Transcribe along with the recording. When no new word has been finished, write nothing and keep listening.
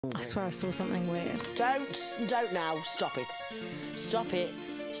I swear I saw something weird. Don't now. Stop it. Stop it.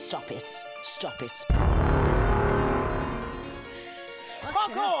 Stop it. Stop it.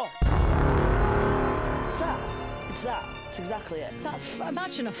 Parkour! It's that. It's that. It's exactly it. That's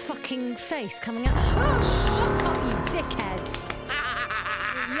imagine a fucking face coming out. Oh, shut up, you dickhead!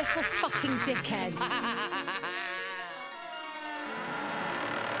 You little fucking dickhead!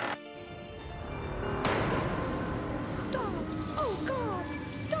 Stop! Oh God!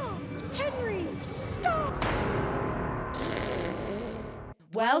 Stop! Henry! Stop!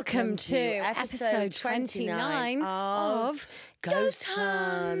 Welcome to episode 29 of Ghost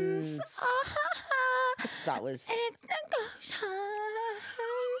Huns. That was... It's the Ghost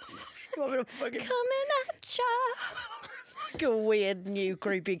Huns fucking... coming at ya. It's like a weird new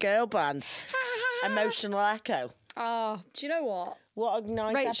creepy girl band. Emotional Echo. Oh, do you know what? What a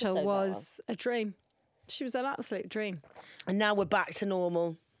nice Rachel episode was a dream. She was an absolute dream. And now we're back to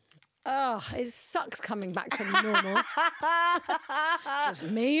normal. Oh, it sucks coming back to normal. Just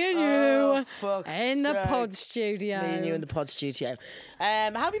me and you in the pod studio. Me and you in the pod studio.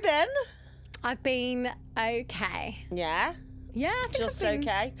 How have you been? I've been okay. Yeah? Yeah, I think Just I've been...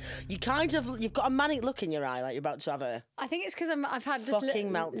 okay? You've got a manic look in your eye, like you're about to have a... I think it's because I've had just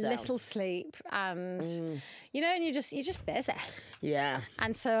little sleep and, you know, and you're just busy. Yeah.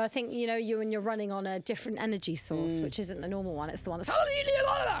 And so I think, you know, when you're running on a different energy source, which isn't the normal one, it's the one that's... how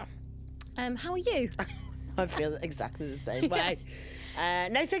are you? I feel exactly the same way.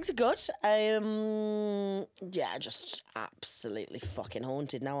 No, things are good. Yeah, just absolutely fucking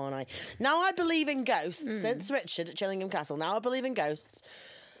haunted now, aren't I? Now I believe in ghosts. Since Richard at Chillingham Castle, now I believe in ghosts.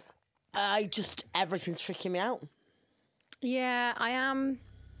 Everything's freaking me out. Yeah, I am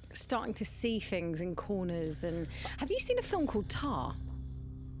starting to see things in corners. And have you seen a film called Tar?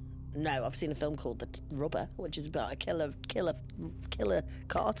 No, I've seen a film called Rubber, which is about a killer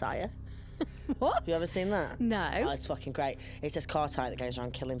car tyre. What? Have you ever seen that? No. Oh, it's fucking great. It's this car tyre that goes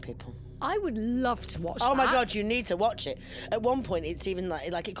around killing people. I would love to watch that. Oh my God, you need to watch it. At one point, it's even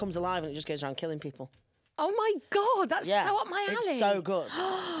like it comes alive and it just goes around killing people. Oh my God, that's so up my alley. It's so good.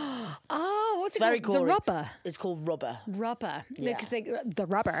 Oh, what's it's it very called? gory. The Rubber. It's called Rubber. Rubber. Yeah. Because the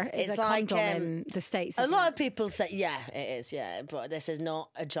rubber is it's a like, condom in the States. A lot of people say, yeah, it is, yeah, but this is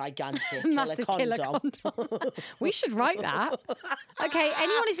not a gigantic massive killer condom. We should write that. Okay,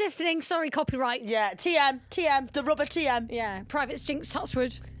 anyone who's listening, sorry, copyright. Yeah, TM, the Rubber TM. Yeah, Private Stinks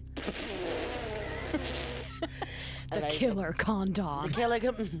Touchwood. The killer condom.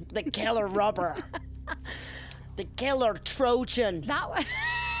 The killer rubber. The killer Trojan. That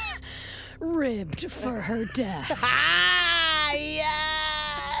ribbed for her death. Ah,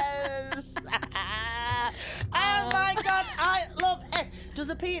 yes. Oh my God, I love it. Does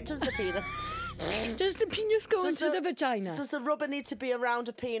the penis? Does the penis go into the vagina? Does the rubber need to be around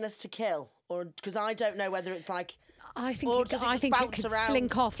a penis to kill, or because I don't know whether it's like? I think it could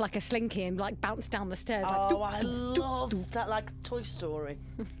slink off like a slinky and like bounce down the stairs. Like, oh, I love that, like Toy Story.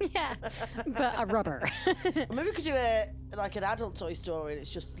 Yeah, but a rubber. Or maybe we could do like an adult Toy Story and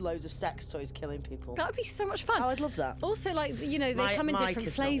it's just loads of sex toys killing people. That would be so much fun. Oh, I'd love that. Also, like, you know, they come in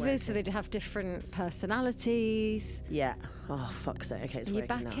different flavours, so they'd have different personalities. Yeah. Oh, fuck's sake. Okay, it's Are you working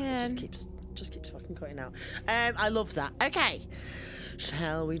back now. in? It just keeps fucking cutting out. I love that. Okay.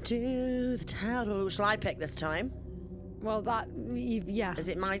 Shall we do the tarot? Shall I pick this time? Well, yeah. Is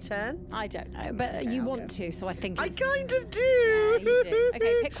it my turn? I don't know, but okay, you want to, so I think it's... I kind of do. Yeah, you do.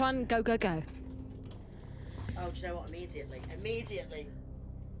 Okay, pick one. Go, go, go. Oh, do you know what? Immediately.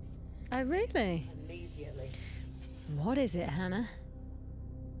 Oh, really? Immediately. What is it, Hannah?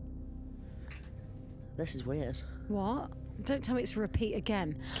 This is weird. What? Don't tell me it's a repeat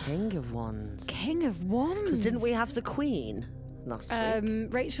again. King of Wands. King of Wands? Because didn't we have the Queen last week?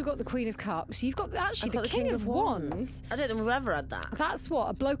 Rachel got the Queen of Cups. You've got the King of Wands. I don't think we've ever had that. That's what?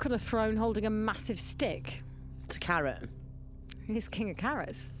 A bloke on a throne holding a massive stick. It's a carrot. He's King of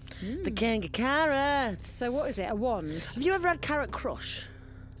Carrots. The King of Carrots. So what is it? A wand? Have you ever had Carrot Crush?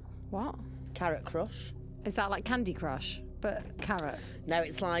 What? Carrot Crush. Is that like Candy Crush, but carrot? No,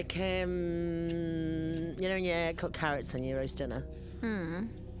 it's like, you know when you cook carrots on your roast dinner?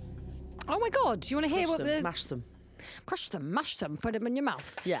 Oh my God, do you want to hear Mash them. Crush them, mash them, put them in your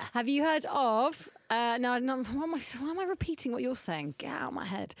mouth. Yeah. Have you heard of... no, why am I repeating what you're saying? Get out of my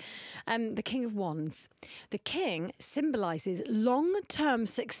head. The King of Wands. The King symbolises long-term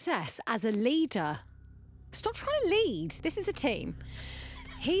success as a leader. Stop trying to lead. This is a team.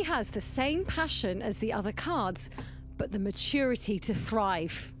 He has the same passion as the other cards, but the maturity to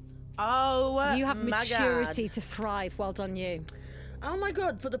thrive. Oh, you have maturity to thrive. Well done, you. Oh my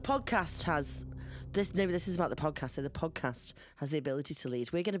God! But the podcast has This is about the podcast. So the podcast has the ability to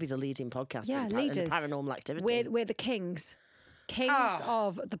lead. We're going to be the leading podcast in leaders. paranormal activity. We're the kings. Kings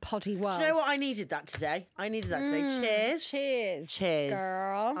of the poddy world. Do you know what? I needed that today. Cheers. Cheers. Cheers.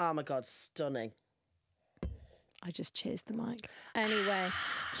 Girl. Oh my God, stunning. I just cheers the mic. Anyway,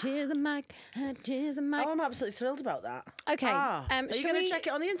 cheers the mic. Cheers the mic. Oh, I'm absolutely thrilled about that. Okay. Are you going to check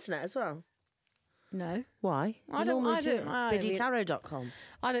it on the internet as well? No. Why? I don't. BiddyTarot.com.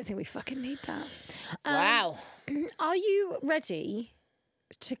 I don't think we fucking need that. Wow. Are you ready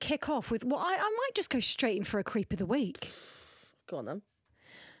to kick off with what I might just go straight in for a creep of the week? Go on then.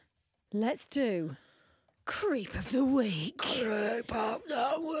 Let's do creep of the week. Creep of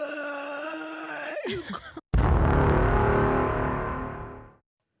the week.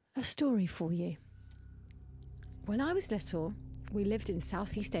 A story for you. When I was little, we lived in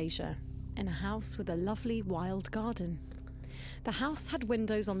Southeast Asia in a house with a lovely wild garden. The house had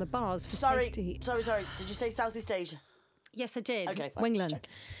windows on the bars for safety. Sorry. Did you say Southeast Asia? Yes, I did. Okay, fine. Wingland.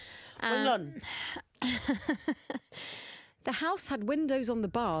 Wingland. The house had windows on the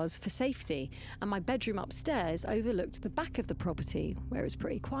bars for safety, and my bedroom upstairs overlooked the back of the property, where it was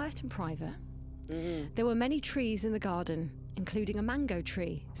pretty quiet and private. There were many trees in the garden, including a mango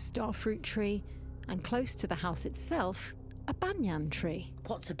tree, starfruit tree, and close to the house itself, a banyan tree.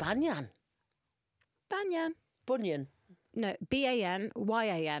 What's a banyan? Banyan. Bunyan. No,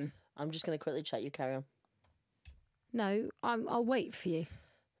 B-A-N-Y-A-N. I'm just going to quickly check. You carry on. No, I'll wait for you.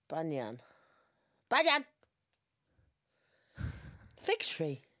 Banyan. Banyan. Fig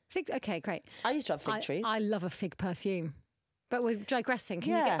tree. Okay, great. I used to have fig trees. I love a fig perfume. But we're digressing.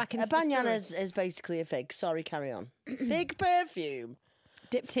 Can you get back into a banyan is basically a fig. Sorry, carry on. Fig perfume.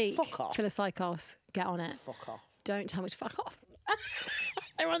 Diptyque. Fuck off. Philocycos. Get on it. Fuck off. Don't tell me to fuck off.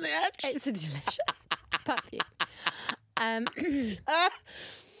 I'm on the edge. It's a delicious perfume.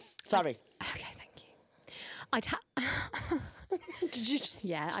 Sorry. Okay, thank you. Did you just...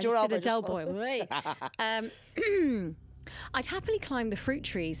 Yeah, I just did a Del Boy. Wait. I'd happily climb the fruit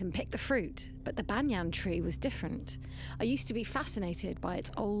trees and pick the fruit, but the banyan tree was different. I used to be fascinated by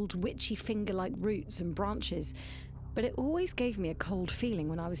its old witchy finger-like roots and branches, but it always gave me a cold feeling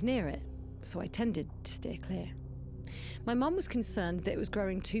when I was near it, so I tended to steer clear. My mum was concerned that it was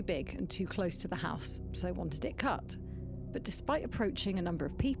growing too big and too close to the house, so wanted it cut. But despite approaching a number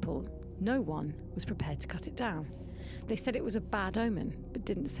of people, no one was prepared to cut it down. They said it was a bad omen, but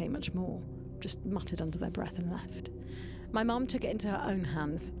didn't say much more, just muttered under their breath and left. My mum took it into her own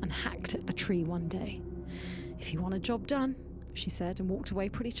hands and hacked at the tree one day. "If you want a job done," she said, and walked away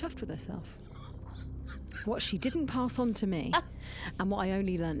pretty chuffed with herself. What she didn't pass on to me, and what I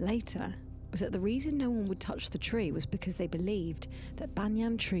only learnt later, was that the reason no one would touch the tree was because they believed that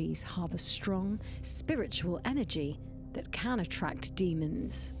banyan trees harbour strong spiritual energy that can attract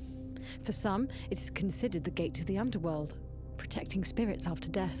demons. For some, it is considered the gate to the underworld, protecting spirits after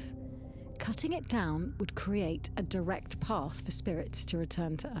death. Cutting it down would create a direct path for spirits to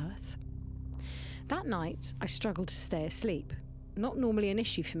return to Earth. That night, I struggled to stay asleep. Not normally an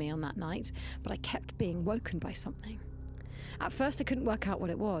issue for me on that night, but I kept being woken by something. At first, I couldn't work out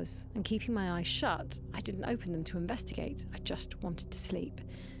what it was, and keeping my eyes shut, I didn't open them to investigate. I just wanted to sleep.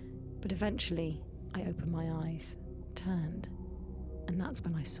 But eventually, I opened my eyes, turned, and that's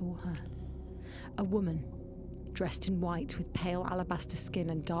when I saw her. A woman, dressed in white with pale alabaster skin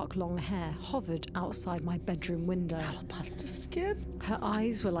and dark long hair, hovered outside my bedroom window. Alabaster skin? Her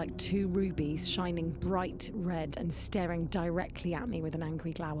eyes were like two rubies, shining bright red and staring directly at me with an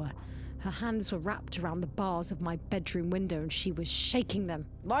angry glower. Her hands were wrapped around the bars of my bedroom window and she was shaking them.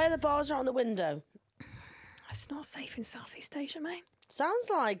 Why are the bars around the window? It's not safe in Southeast Asia, mate.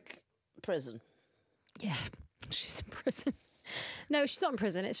 Sounds like prison. Yeah, she's in prison. No, she's not in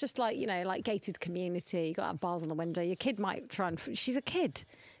prison. It's just like, you know, like gated community. You got to have bars on the window. Your kid might try and... She's a kid.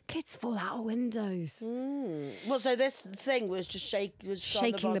 Kids fall out of windows. Well, so this thing was just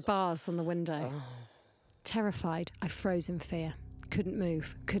shaking the bars on the window. Oh. Terrified, I froze in fear. Couldn't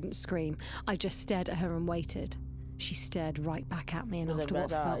move, couldn't scream. I just stared at her and waited. She stared right back at me, and after what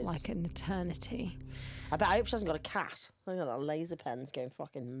felt like an eternity... I hope she hasn't got a cat. I got that laser pen's going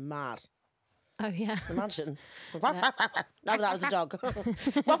fucking mad. Oh, yeah. Imagine. Yeah. No, that was a dog. Woof,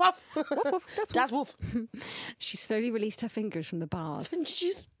 woof. Woof, woof. That's Wolf. She slowly released her fingers from the bars. Did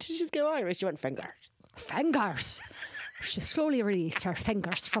she just go Irish? She went fingers. Fingers. She slowly released her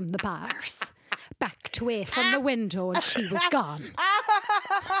fingers from the bars. Backed away from the window and she was gone.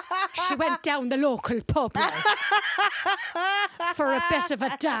 She went down the local pub for a bit of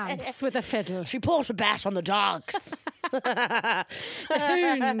a dance with a fiddle. She put a bet on the dogs. The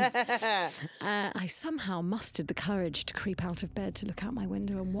Huns. I somehow mustered the courage to creep out of bed to look out my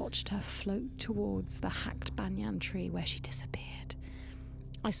window and watched her float towards the hacked banyan tree where she disappeared.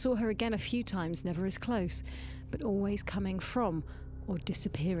 I saw her again a few times, never as close, but always coming from or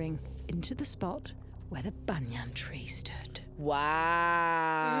disappearing into the spot where the banyan tree stood. Wow.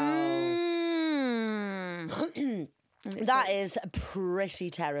 That is pretty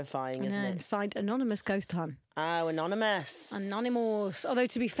terrifying, isn't it? Signed Anonymous Ghost Hunt. Oh, Anonymous. Anonymous. Although,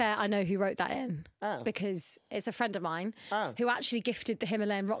 to be fair, I know who wrote that in. Oh. Because it's a friend of mine Oh. who actually gifted the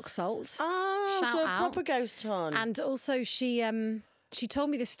Himalayan rock salt. Oh, Shout so a out. proper ghost hunt. And also, she told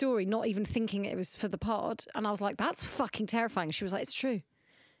me the story, not even thinking it was for the pod. And I was like, that's fucking terrifying. She was like, it's true.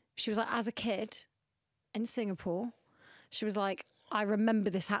 She was like, as a kid in Singapore, she was like, I remember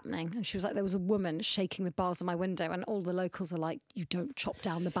this happening. And she was like, there was a woman shaking the bars of my window, and all the locals are like, you don't chop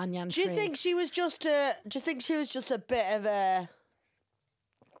down the banyan tree. Do you think she was just a bit of a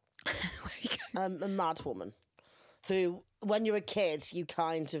mad woman who, when you're a kid, you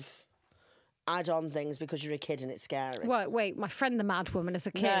kind of add on things because you're a kid and it's scary? Wait, my friend the mad woman as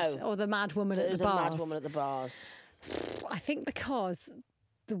a kid, No. or the mad woman at the There was bars? a mad woman at the bars. I think because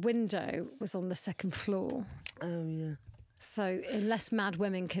the window was on the second floor. Oh, yeah. So unless mad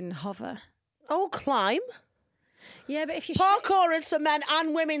women can hover. Oh, climb. Yeah, but if you... Parkour is for men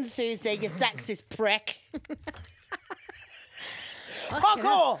and women, Susie, you sexist prick.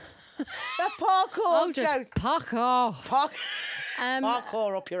 Parkour! The parkour Oh, just goes. parkour.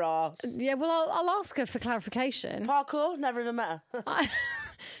 Parkour up your arse. Yeah, well, I'll ask her for clarification. Parkour? Never even met her.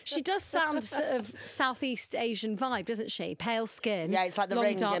 She does sound sort of Southeast Asian vibe, doesn't she? Pale skin. Yeah, it's like the long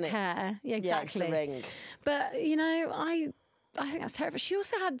ring, dark innit? hair. Yeah, exactly. Yeah, it's the ring. But you know, I think that's terrible. She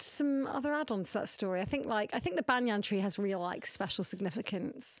also had some other add-ons to that story. I think the banyan tree has real like special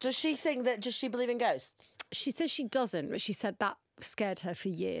significance. Does she believe in ghosts? She says she doesn't, but she said that scared her for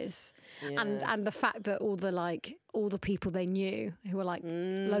years. And the fact that all the people they knew who were like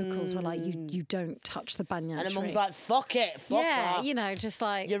locals were like, you don't touch the banyan tree. And her mum's like, fuck it, fuck yeah, that. you know, just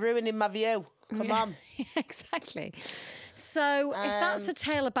like You're ruining my view. Come on. Yeah, exactly. So if that's a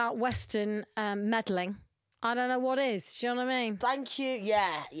tale about Western meddling, I don't know what is. Do you know what I mean? Thank you.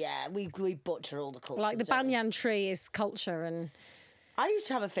 Yeah. We butcher all the cultures. Like the don't we? banyan tree is culture, and I used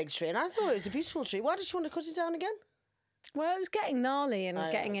to have a fig tree and I thought it was a beautiful tree. Why did you want to cut it down again? well, it was getting gnarly and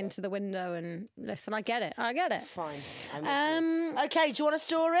getting into the window. And listen, I get it. Fine. I'm with you. Okay, do you want a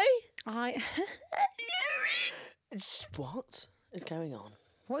story? What is going on?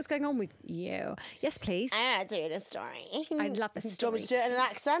 What's going on with you? Yes, please. I'm doing a story. I'd love a Do you want story. me to do it in an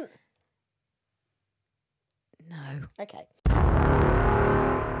accent? No. Okay.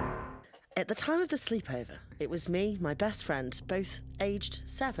 At the time of the sleepover, it was me, my best friend, both aged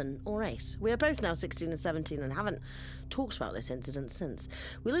 7 or 8. We are both now 16 and 17 and haven't talked about this incident since.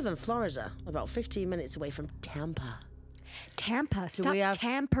 We live in Florida, about 15 minutes away from Tampa. Tampa, stop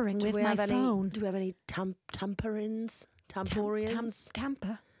tampering with my phone. Do we have any tamperins? Tamporians?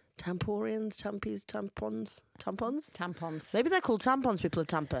 Tampa. Tamporians, tampies, tampons? Tampons? Tampons. Maybe they're called tampons, people of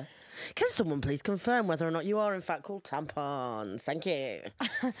Tampa. Can someone please confirm whether or not you are in fact called tampons? Thank you.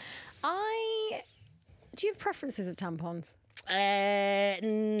 Do you have preferences of tampons?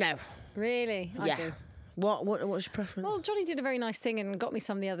 No. Really? I Yeah. do. What's your preference? Well, Johnny did a very nice thing and got me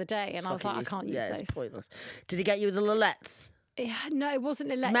some the other day, and I was like, I can't use yeah, those. it's pointless. Did he get you the Lillettes? Yeah, no, it wasn't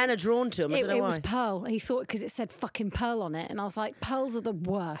Lillet. Men are drawn to them. I don't know It why. was Pearl. He thought because it said fucking Pearl on it, and I was like, pearls are the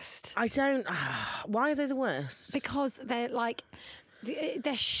worst I don't. Why are they the worst? because they're like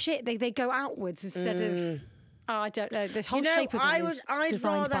they're shit. They go outwards instead of. Oh, I don't know. The whole shape of them is I'd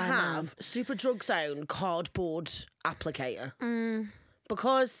designed rather by a man. have Super Drug Zone cardboard applicator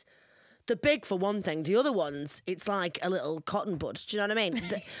because the big for one thing. The other ones, it's like a little cotton bud. Do you know what I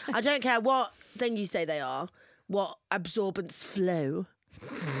mean? I don't care what thing you say they are. What absorbance flow?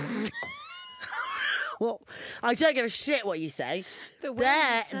 Well, I don't give a shit what you say.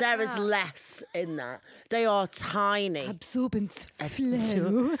 There is less in that. They are tiny. Absorbance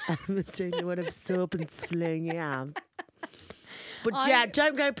flow. I don't know what absorbance flow you have. But yeah,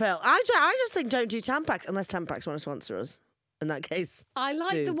 don't go Pearl. I just think don't do Tampax unless Tampax want to sponsor us. In that case, I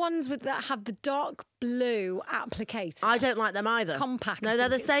like the ones that have the dark blue applicator. I don't like them either. Compact, No, I they're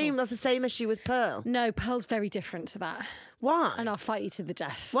the think it's same. called. That's the same issue with Pearl. No, Pearl's very different to that. Why? And I'll fight you to the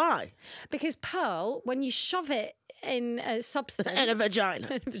death. Why? Because Pearl, when you shove it in a substance... In a vagina.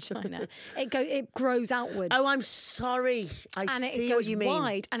 in a vagina, it grows outwards. Oh, I'm sorry. I and see it goes what you mean.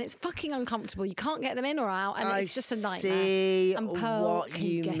 wide, and it's fucking uncomfortable. You can't get them in or out, and it's just a nightmare. See and Pearl what can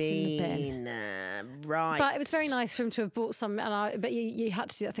you get mean. in the bin. Right. But it was very nice for him to have bought some, but you had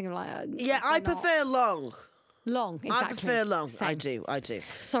to do that thing of like... Yeah, I prefer long. Long, exactly. I prefer long. Same. I do.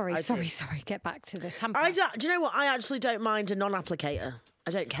 Sorry. Get back to the tampon. Do you know what? I actually don't mind a non-applicator. I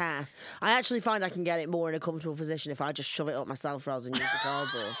don't care. I actually find I can get it more in a comfortable position if I just shove it up myself rather than use the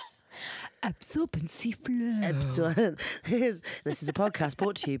cardboard. Absorbency flow. This is a podcast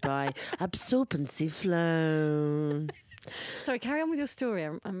brought to you by Absorbency Flow. Sorry, carry on with your story.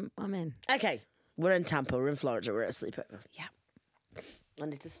 I'm in. Okay, we're in Tampa. We're in Florida. We're at a sleepover. Yeah. I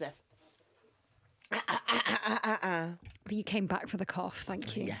need to sniff. But you came back for the cough,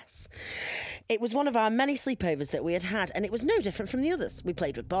 thank you. Yes. It was one of our many sleepovers that we had, and it was no different from the others. We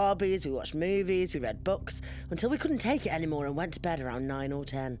played with Barbies, we watched movies, we read books, until we couldn't take it anymore and went to bed around 9 or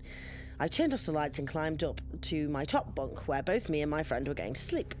 10. I turned off the lights and climbed up to my top bunk, where both me and my friend were going to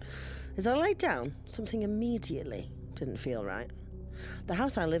sleep. As I laid down, something immediately didn't feel right. The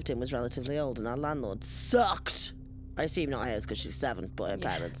house I lived in was relatively old, and our landlord sucked. I assume not hers because she's 7, but her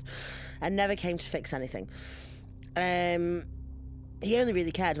parents. And never came to fix anything. He only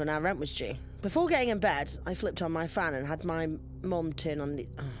really cared when our rent was due. Before getting in bed, I flipped on my fan and had my mum turn on the...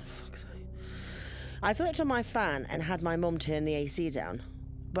 Oh, fuck's sake. I flipped on my fan and had my mum turn the AC down.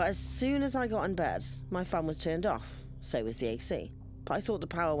 But as soon as I got in bed, my fan was turned off. So was the AC. But I thought the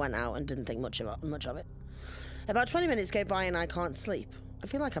power went out and didn't think much of it. About 20 minutes go by and I can't sleep. I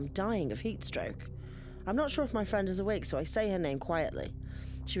feel like I'm dying of heat stroke. I'm not sure if my friend is awake, so I say her name quietly.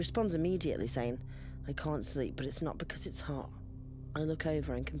 She responds immediately, saying, I can't sleep, but it's not because it's hot. I look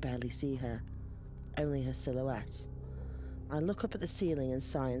over and can barely see her, only her silhouette. I look up at the ceiling and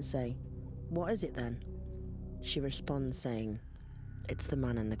sigh and say, what is it then? She responds saying, it's the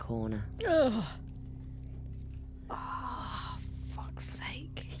man in the corner. Ugh. Oh, fuck's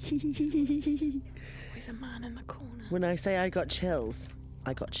sake. There's a man in the corner. When I say I got chills,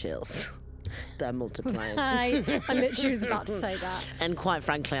 I got chills. They're multiplying. I literally was about to say that. And quite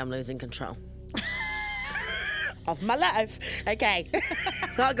frankly, I'm losing control of my life. Okay.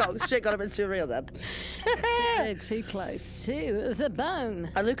 Shit got a bit too real then. Too close to the bone.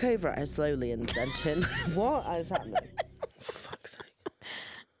 I look over at her slowly and then turn... What is happening? For fuck's sake.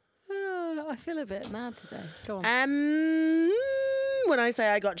 I feel a bit mad today. Go on. When I say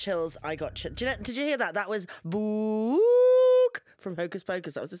I got chills, I got chills. Did you hear that? That was book from Hocus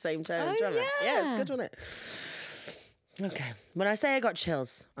Pocus. That was the same tone. Oh, Do you remember? yeah. Yeah, it's good, wasn't it? Okay. When I say I got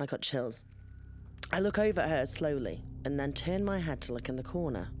chills, I got chills. I look over at her slowly and then turn my head to look in the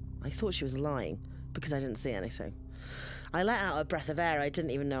corner. I thought she was lying because I didn't see anything. I let out a breath of air I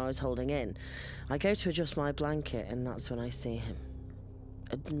didn't even know I was holding in. I go to adjust my blanket and that's when I see him.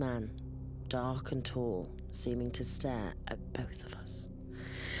 A man, dark and tall, seeming to stare at both of us.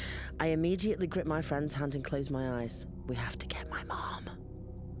 I immediately grip my friend's hand and close my eyes. We have to get my mom,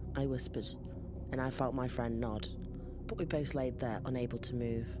 I whispered, and I felt my friend nod, but we both laid there, unable to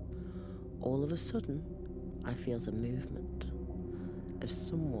move. All of a sudden, I feel the movement of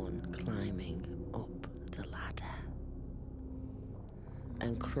someone climbing up the ladder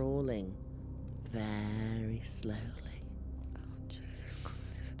and crawling very slowly. Oh, Jesus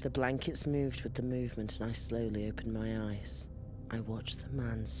Christ. The blankets moved with the movement and I slowly opened my eyes. I watched the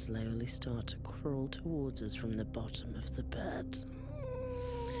man slowly start to crawl towards us from the bottom of the bed.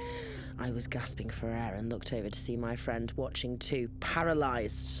 I was gasping for air and looked over to see my friend watching too,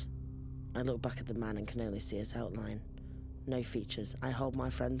 paralysed. I look back at the man and can only see his outline. No features. I hold my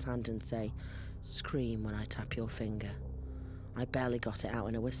friend's hand and say, scream when I tap your finger. I barely got it out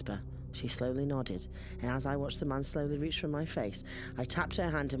in a whisper. She slowly nodded, and as I watched the man slowly reach for my face, I tapped her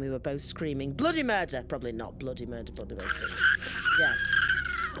hand and we were both screaming, bloody murder! Probably not bloody murder, bloody murder. Yeah.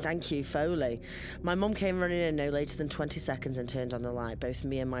 Thank you, Foley. My mum came running in no later than 20 seconds and turned on the light. Both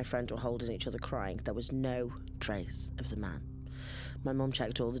me and my friend were holding each other crying. There was no trace of the man. My mum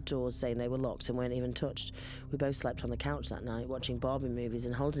checked all the doors, saying they were locked and weren't even touched. We both slept on the couch that night, watching Barbie movies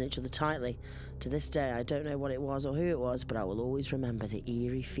and holding each other tightly. To this day, I don't know what it was or who it was, but I will always remember the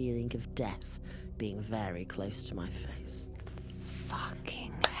eerie feeling of death being very close to my face.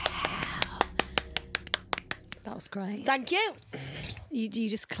 Fucking hell. That was great. Thank you. You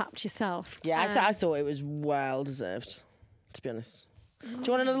just clapped yourself. Yeah, I thought it was well deserved, to be honest. Do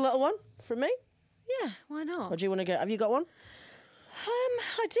you want another little one from me? Yeah, why not? Or do you want to go? Have you got one?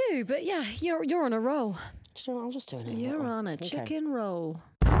 I do, but yeah, you're on a roll. Do you know what? I'll just do another You're one. on a chicken roll.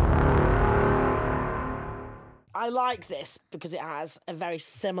 I like this because it has a very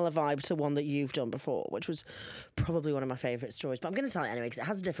similar vibe to one that you've done before, which was probably one of my favourite stories. But I'm going to tell it anyway because it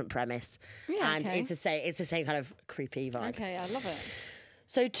has a different premise. Yeah, and okay. it's the same kind of creepy vibe. Okay, I love it.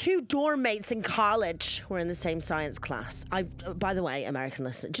 So 2 dorm mates in college were in the same science class. By the way, American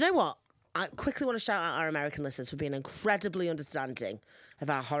listeners, do you know what? I quickly want to shout out our American listeners for being incredibly understanding of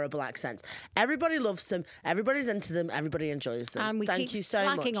our horrible accents. Everybody loves them. Everybody's into them. Everybody enjoys them. And we Thank keep you so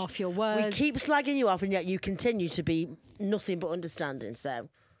much. slagging off your words. We keep slagging you off, and yet you continue to be nothing but understanding. So,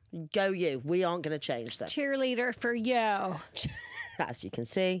 go you. We aren't going to change that. Cheerleader for you. As you can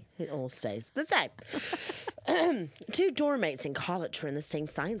see, it all stays the same. 2 dorm mates in college were in the same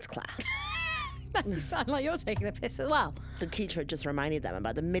science class. You sound like you're taking a piss as well. The teacher had just reminded them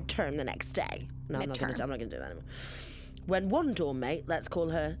about the midterm the next day. No, I'm not going to do that anymore. When one dorm mate, let's call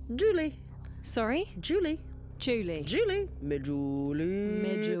her Julie. Sorry? Julie. Julie. Julie. Me Julie.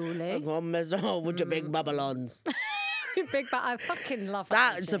 Me Julie. Come with your big Babylons. I fucking love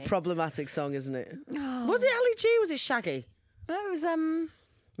That's Ali G. a problematic song, isn't it? Oh. Was it Ali G or was it Shaggy? No, it was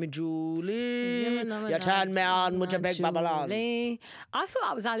Me Julie. You turn me on with your big Babylons. I thought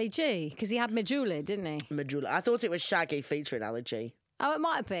that was Ali G because he had Me Julie, didn't he? Me Julie. I thought it was Shaggy featuring Ali G. Oh, it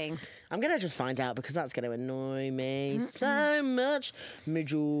might have been. I'm going to just find out because that's going to annoy me so much. Me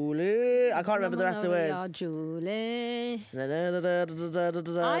Julie. I can't remember the rest of the words. Yeah, Julie.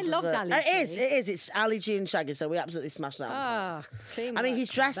 I loved Ali G. It is. It's Ali G and Shaggy, so we absolutely smashed that. I mean, he's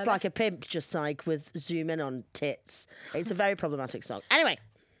dressed like a pimp, just like with zoom in on tits. It's a very problematic song. Anyway.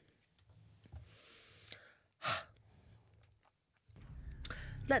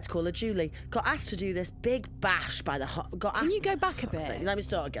 Let's call her Julie. Got asked to do this big bash by the... Can you go back a bit? Let me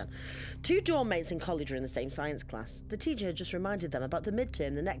start again. 2 dorm mates in college are in the same science class. The teacher had just reminded them about the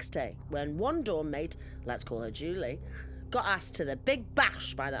midterm the next day when one dorm mate, let's call her Julie, got asked to the big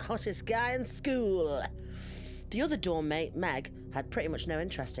bash by the hottest guy in school. The other dorm mate, Meg, had pretty much no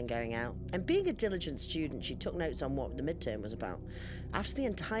interest in going out, and being a diligent student, she took notes on what the midterm was about. After the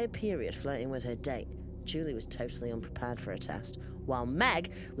entire period flirting with her date, Julie was totally unprepared for a test, while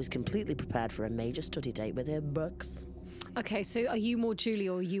Meg was completely prepared for a major study date with her books. Okay, so are you more Julie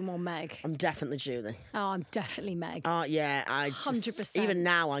or are you more Meg? I'm definitely Julie. Oh, I'm definitely Meg. Oh, yeah. 100%. Even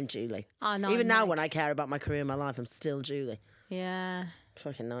now, I'm Julie. Oh, no, even I'm now, Meg. when I care about my career and my life, I'm still Julie. Yeah.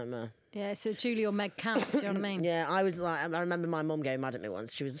 Fucking nightmare. Yeah, so Julie or Meg count, do you know what I mean? Yeah, I was like, I remember my mum getting mad at me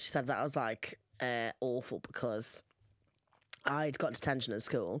once. She said that I was like awful because I'd got detention at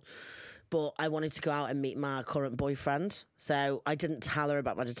school, but I wanted to go out and meet my current boyfriend. So I didn't tell her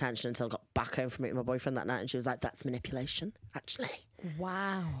about my detention until I got back home from meeting my boyfriend that night. And she was like, that's manipulation, actually.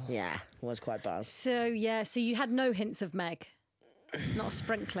 Wow. Yeah, it was quite bad. So you had no hints of Meg? Not a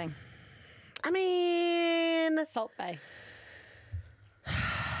sprinkling? I mean... Salt Bay?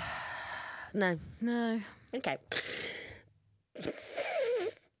 No. No. Okay.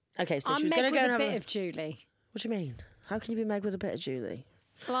 Okay, so I'm she was Meg going to go with and a have bit of Julie. What do you mean? How can you be Meg with a bit of Julie?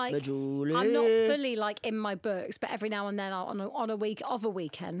 Like, Julie. I'm not fully like in my books, but every now and then on a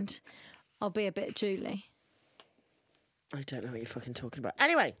weekend, I'll be a bit Julie. I don't know what you're fucking talking about.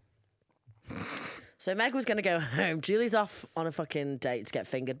 Anyway, so Meg was going to go home. Julie's off on a fucking date to get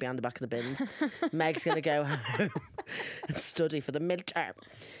fingered behind the back of the bins. Meg's going to go home and study for the midterm.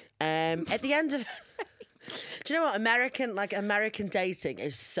 At the end of... Do you know what? American dating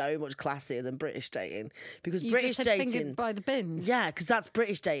is so much classier than British dating. Because You British just said dating... fingered by the bins. Yeah, because that's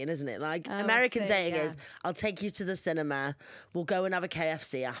British dating, isn't it? Like, Oh, I American see, dating yeah. is, I'll take you to the cinema, we'll go and have a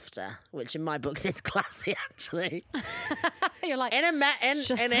KFC after, which in my books is classy, actually. You're like, In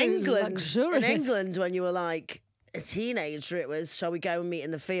just so England, luxurious. when you were like a teenager, it was, shall we go and meet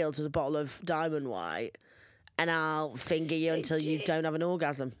in the field with a bottle of Diamond White, and I'll finger you until you don't have an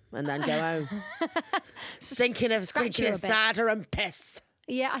orgasm, and then go home. stinking of Scratch you a bit. cider and piss.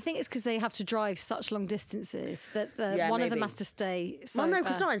 Yeah, I think it's because they have to drive such long distances that one of them maybe. has to stay Well, sober. no,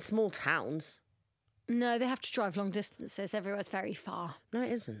 because not in small towns. No, they have to drive long distances. Everywhere's very far. No,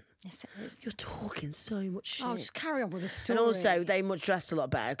 it isn't. Yes, it is. You're talking so much shit. Oh, just carry on with the story. And also, they much dressed a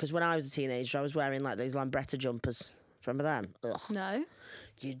lot better because when I was a teenager, I was wearing like those Lambretta jumpers. Remember them? Ugh. No.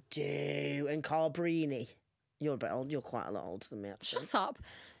 You do. And Carbrini. You're a bit old. You're quite a lot older than me, actually. Shut up.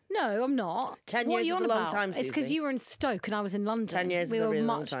 No, I'm not. 10 What are years you is on a long about? time, It's because Susie. you were in Stoke and I was in London. 10 years is a really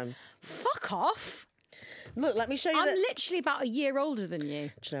long time. Fuck off. Look, let me show you I'm that. literally about a year older than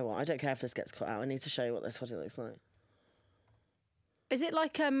you. Do you know what? I don't care if this gets cut out. I need to show you what this hoodie looks like. Is it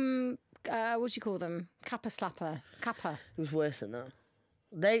like, what do you call them? Kappa slapper? Kappa. It was worse than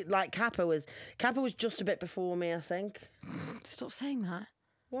that. Kappa was just a bit before me, I think. Stop saying that.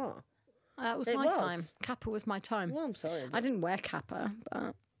 What? That was It my was. time. Kappa was my time. Well, I'm sorry. I didn't wear Kappa,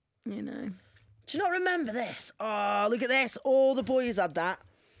 but, you know. Do you not remember this? Oh, look at this. All the boys had that.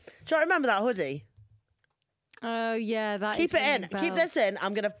 Do you not remember that hoodie? Oh, yeah, that Keep is it in. ringing Keep bells. this in.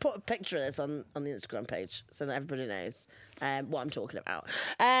 I'm going to put a picture of this on the Instagram page so that everybody knows what I'm talking about.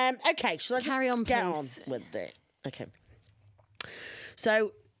 Okay, shall I just Carry on, get please. on with it? Okay.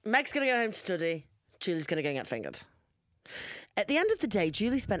 So, Meg's going to go home to study. Julie's going to go and get fingered. At the end of the day,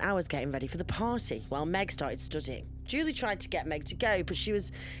 Julie spent hours getting ready for the party while Meg started studying. Julie tried to get Meg to go, but she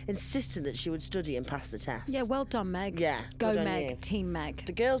was insistent that she would study and pass the test. Yeah, well done, Meg. Yeah, Go, good on Meg. you. Team Meg.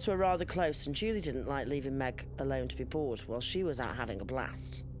 The girls were rather close, and Julie didn't like leaving Meg alone to be bored while she was out having a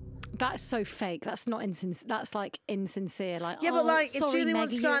blast. That's so fake. That's not insincere. That's like insincere. Like, Yeah, but like, sorry, if Julie Meg,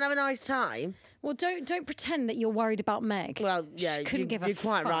 wants to go out and have a nice time... Well, don't pretend that you're worried about Meg. Well, yeah, She couldn't give a you're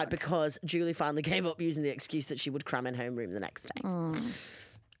quite right, fuck. because Julie finally gave up using the excuse that she would cram in homeroom the next day.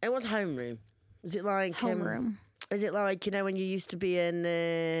 It was homeroom. Is it like... Homeroom. Is it like, you know, when you used to be in...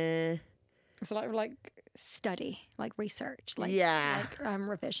 It's like study, like research, like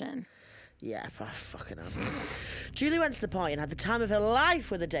revision. Yeah, fucking hell. Julie went to the party and had the time of her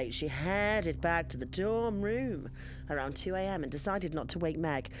life with a date. She headed back to the dorm room around 2 a.m. and decided not to wake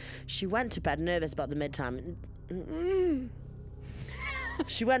Meg. She went to bed nervous about the midterm.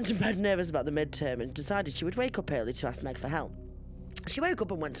 She went to bed nervous about the midterm and decided she would wake up early to ask Meg for help. She woke up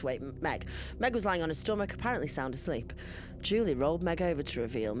and went to wake Meg. Meg was lying on her stomach, apparently sound asleep. Julie rolled Meg over to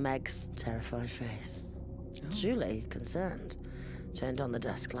reveal Meg's terrified face. Julie, concerned, turned on the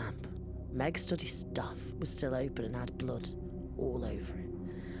desk lamp. Meg's study stuff was still open and had blood all over it.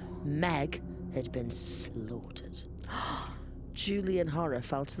 Meg had been slaughtered. Julie, in horror,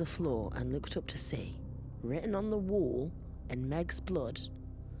 fell to the floor and looked up to see, written on the wall in Meg's blood,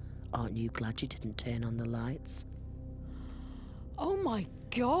 "Aren't you glad you didn't turn on the lights?" Oh my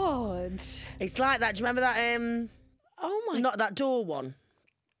God. It's like that. Do you remember that? Oh my. Not that door one.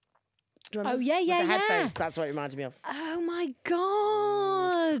 Do you remember? Oh, yeah, With yeah, the yeah. headphones. That's what it reminded me of. Oh my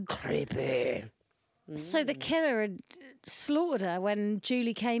God. Creepy. So the killer had slaughtered her when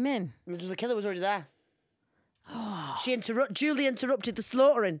Julie came in. The killer was already there. Julie interrupted the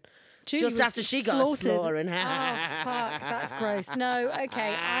slaughtering. Julie Just was after she got slaughtered. slaughtering. Oh fuck, that's gross. No,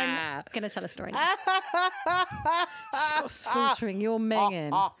 okay, I'm gonna tell a story now. She got slaughtering your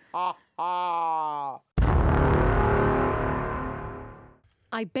minging.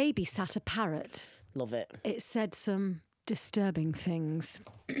 I babysat a parrot. Love it. It said some disturbing things.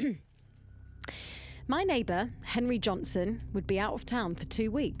 My neighbour, Henry Johnson, would be out of town for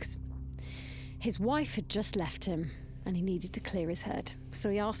 2 weeks. His wife had just left him and he needed to clear his head. So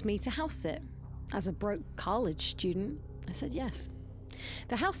he asked me to house sit. As a broke college student, I said yes.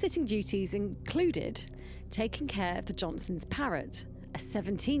 The house-sitting duties included taking care of the Johnson's parrot, a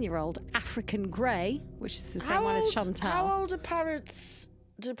 17-year-old African grey, which is the same one as Chanellll. How old are parrots?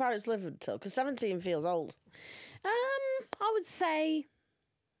 Do parrots live until? Because 17 feels old. I would say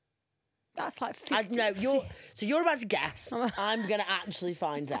that's like 50. No, you're about to guess. I'm going to actually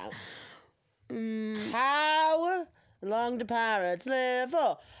find out. How long do parrots live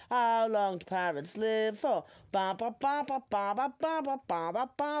for? How long do parrots live for? That's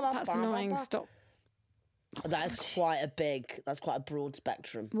annoying. Stop. That's quite a broad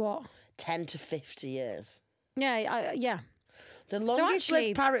spectrum. What? 10 to 50 years. Yeah, yeah. The longest actually-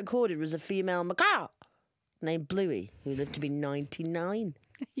 lived parrot recorded was a female macaw named Bluey, who lived to be 99.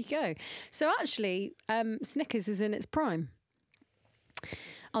 There you go. So actually, Snickers is in its prime.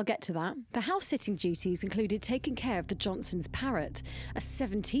 I'll get to that. The house-sitting duties included taking care of the Johnson's parrot, a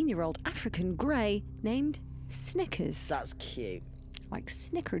 17-year-old African grey named Snickers. That's cute. Like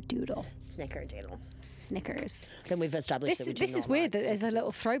Snickerdoodle. Snickerdoodle. Snickers. Then we've established that we do This is not weird like that there's a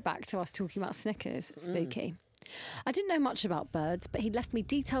little throwback to us talking about Snickers. It's spooky. I didn't know much about birds, but he'd left me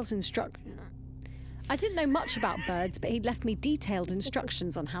detailed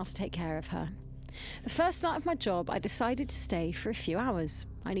instructions on how to take care of her. The first night of my job, I decided to stay for a few hours.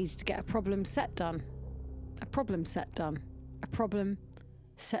 I needed to get a problem set done. A problem set done. A problem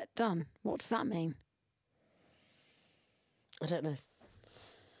set done. What does that mean? I don't know.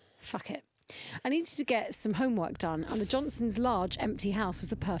 Fuck it. I needed to get some homework done, and the Johnsons' large, empty house was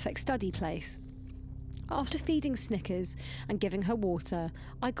the perfect study place. After feeding Snickers and giving her water,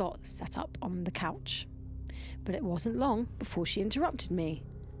 I got set up on the couch. But it wasn't long before she interrupted me.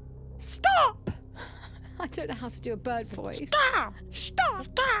 Stop! I don't know how to do a bird voice. Stop! Stop!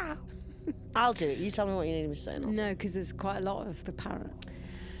 Stop! I'll do it. You tell me what you need me to say. No, because there's quite a lot of the parrot.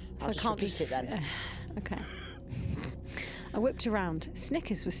 So I'll just repeat it then. Okay. I whipped around.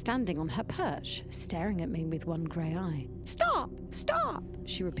 Snickers was standing on her perch, staring at me with one grey eye. Stop! Stop!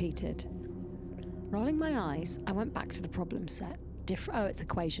 She repeated. Rolling my eyes, I went back to the problem set. It's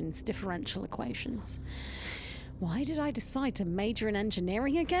equations, differential equations. Why did I decide to major in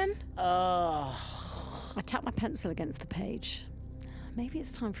engineering again? I tapped my pencil against the page. Maybe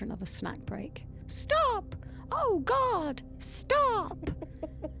it's time for another snack break. Stop! Oh, God! Stop!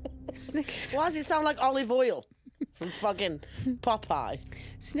 Snickers. Why does it sound like olive oil? from fucking Popeye.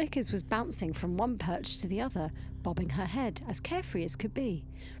 Snickers was bouncing from one perch to the other, bobbing her head as carefree as could be.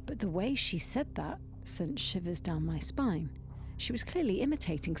 But the way she said that sent shivers down my spine. She was clearly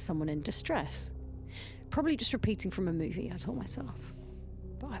imitating someone in distress. Probably just repeating from a movie, I told myself.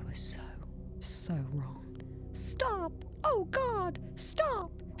 But I was so wrong. Stop! Oh God!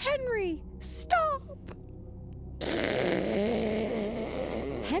 Stop! Henry! Stop!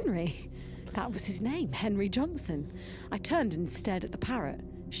 Henry? That was his name, Henry Johnson. I turned and stared at the parrot.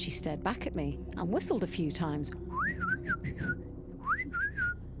 She stared back at me and whistled a few times.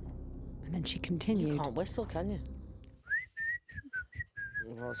 And then she continued. You can't whistle, can you?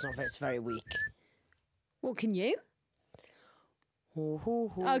 Well, it's very weak. What, can you?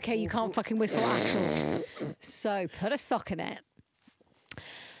 Okay, you can't fucking whistle at all. So, put a sock in it.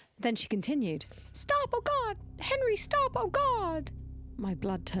 Then she continued. Stop, oh God! Henry, stop, oh God! My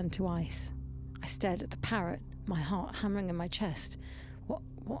blood turned to ice. I stared at the parrot, my heart hammering in my chest.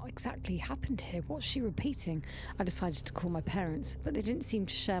 What exactly happened here? What's she repeating? I decided to call my parents, but they didn't seem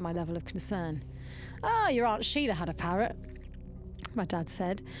to share my level of concern. Ah, your Aunt Sheila had a parrot, my dad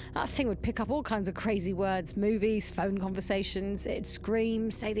said. That thing would pick up all kinds of crazy words, movies, phone conversations. It'd scream,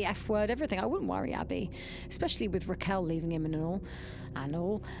 say the F word, everything. I wouldn't worry Abby, especially with Raquel leaving him and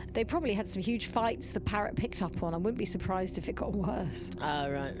all. They probably had some huge fights the parrot picked up on. I wouldn't be surprised if it got worse. Oh,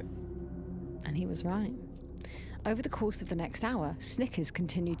 right. And he was right. Over the course of the next hour, Snickers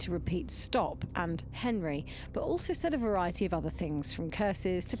continued to repeat stop and Henry, but also said a variety of other things, from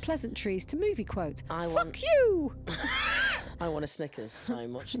curses to pleasantries to movie quotes. Fuck you! I want a Snickers so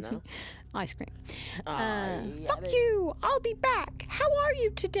much now. Ice cream. Yeah, Fuck you! I'll be back! How are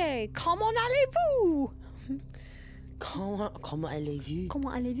you today? Comment allez-vous? Comment allez-vous?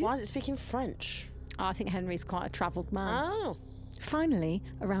 Comment allez-vous? Why is it speaking French? I think Henry's quite a travelled man. Oh. Finally,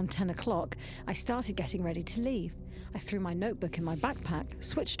 around 10 o'clock, I started getting ready to leave. I threw my notebook in my backpack,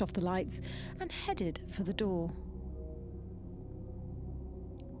 switched off the lights, and headed for the door.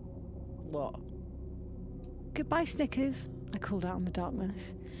 What? Goodbye, Snickers, I called out in the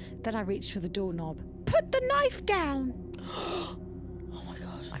darkness. Then I reached for the doorknob. Put the knife down! Oh my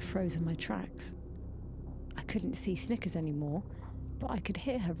God. I froze in my tracks. I couldn't see Snickers anymore, but I could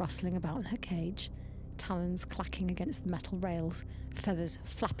hear her rustling about in her cage, talons clacking against the metal rails, feathers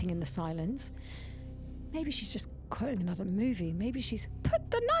flapping in the silence. Maybe she's just quoting another movie. Maybe she's,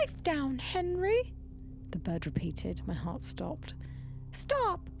 put the knife down, Henry! The bird repeated. My heart stopped.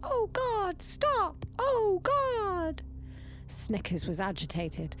 Stop! Oh God! Stop! Oh God! Snickers was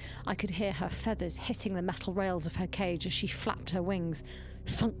agitated. I could hear her feathers hitting the metal rails of her cage as she flapped her wings.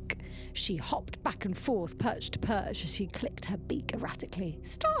 Thunk! She hopped back and forth, perch to perch, as she clicked her beak erratically.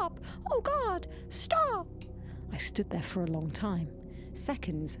 Stop! Oh God! Stop! I stood there for a long time.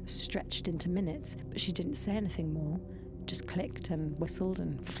 Seconds stretched into minutes, but she didn't say anything more. Just clicked and whistled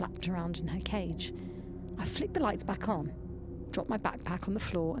and flapped around in her cage. I flicked the lights back on, dropped my backpack on the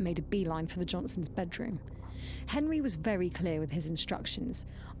floor and made a beeline for the Johnsons' bedroom. Henry was very clear with his instructions.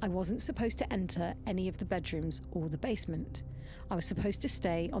 I wasn't supposed to enter any of the bedrooms or the basement. I was supposed to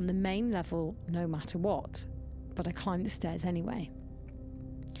stay on the main level no matter what, but I climbed the stairs anyway.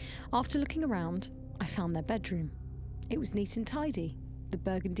 After looking around, I found their bedroom. It was neat and tidy, the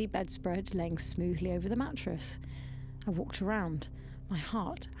burgundy bedspread laying smoothly over the mattress. I walked around, my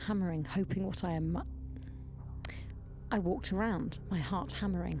heart hammering, hoping what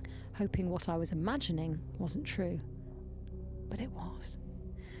I was imagining wasn't true. But it was.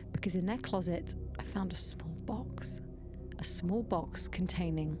 Because in their closet, I found a small box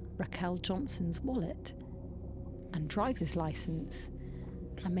containing Raquel Johnson's wallet and driver's license.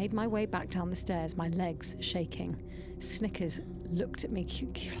 I made my way back down the stairs, my legs shaking. Snickers looked at me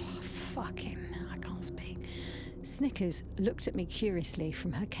I can't speak. Snickers looked at me curiously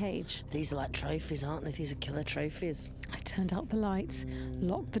from her cage. These are like trophies, aren't they? These are killer trophies. I turned out the lights,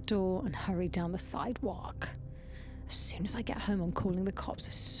 locked the door, and hurried down the sidewalk. As soon as I get home, I'm calling the cops.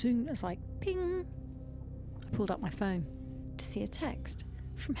 As soon as ping, I pulled up my phone to see a text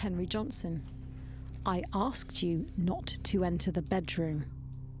from Henry Johnson. I asked you not to enter the bedroom.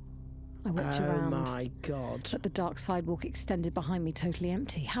 I walked around. Oh my God. But the dark sidewalk extended behind me, totally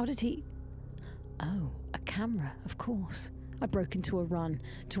empty. How did he... Oh, a camera, of course. I broke into a run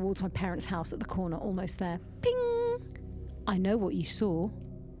towards my parents' house at the corner, almost there. Ping! I know what you saw.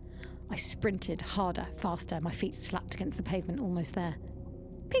 I sprinted harder, faster. My feet slapped against the pavement, almost there.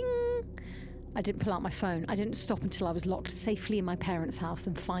 Ping! I didn't pull out my phone. I didn't stop until I was locked safely in my parents' house.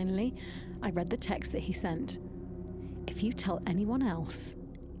 Then finally, I read the text that he sent. If you tell anyone else,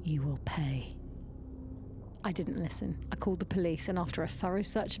 you will pay. I didn't listen. I called the police, and after a thorough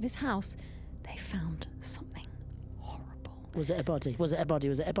search of his house, they found something Was it a body? Was it a body?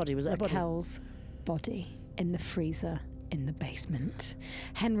 Was it a body? Was it a body? Raquel's body in the freezer in the basement.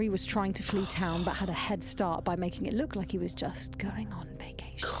 Henry was trying to flee town but had a head start by making it look like he was just going on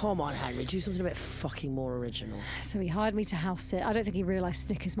vacation. Come on, Henry, do something a bit fucking more original. So he hired me to house sit. I don't think he realised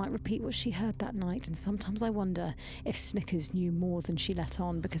Snickers might repeat what she heard that night, and sometimes I wonder if Snickers knew more than she let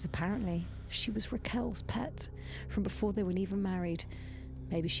on, because apparently she was Raquel's pet from before they were even married.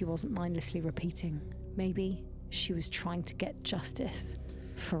 Maybe she wasn't mindlessly repeating. Maybe she was trying to get justice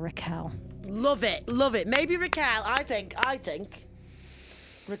for Raquel. Love it, love it. Maybe Raquel, I think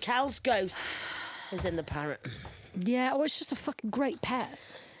Raquel's ghost is in the parrot. Yeah, or it's just a fucking great pet.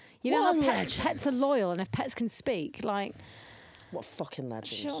 You know What a how legend. pets are loyal, and if pets can speak, like... What a fucking legend.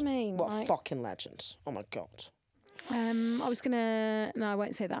 Do you know what I mean? What a Like- fucking legend. Oh my God. I was gonna... No, I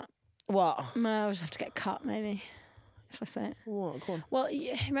won't say that. What? No, I'll just have to get cut, maybe, if I say it. What? Go on. Well,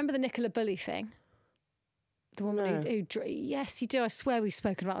 remember the Nicola Bully thing? The woman No. who yes, you do. I swear we've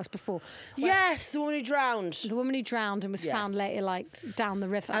spoken about this before. Yes, the woman who drowned. The woman who drowned and was Yeah. found later, like, down the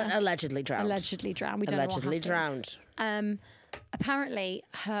river. Allegedly drowned. Allegedly drowned. We don't Allegedly know what happened. drowned. Apparently,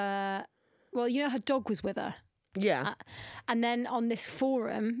 her... Well, you know, her dog was with her. Yeah. And then on this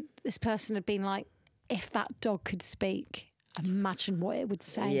forum, this person had been like, if that dog could speak, imagine what it would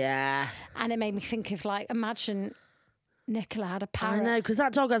say. Yeah. And it made me think of, like, imagine Nicola had a I parrot. know, because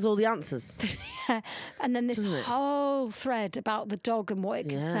that dog has all the answers. And then this Doesn't it? whole thread about the dog and what it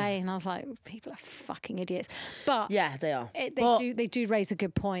could Yeah. say. And I was like, people are fucking idiots. But Yeah, they are. they do raise a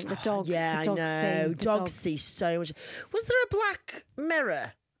good point. The dog. Yeah, the dog I know. See, the dog- Dogs see so much. Was there a Black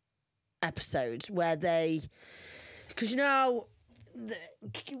Mirror episode where they... Because, you know,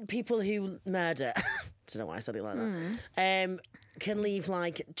 people who murder... I don't know why I said it like that. Can leave,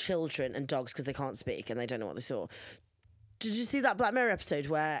 like, children and dogs because they can't speak and they don't know what they saw. Did you see that Black Mirror episode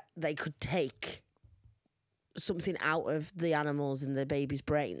where they could take something out of the animals in the baby's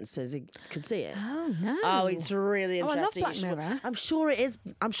brains so they could see it? Oh, no. Oh, it's really Oh, I interesting. love You Black should- Mirror. I'm sure it is.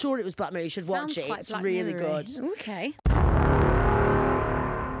 I'm sure it was Black Mirror. You should Sounds watch it. quite It's Black really Mirror-y. good. Okay.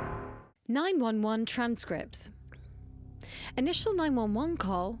 911 transcripts. Initial 911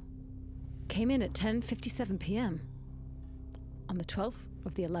 call came in at 10:57 p.m. on the 12th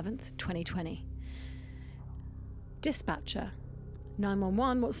of the 11th, 2020. Dispatcher,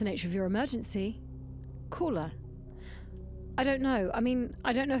 911, what's the nature of your emergency? Caller, I don't know. I mean,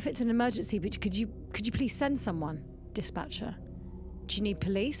 I don't know if it's an emergency, but could you please send someone? Dispatcher, do you need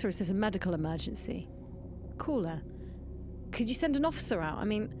police or is this a medical emergency? Caller, could you send an officer out? I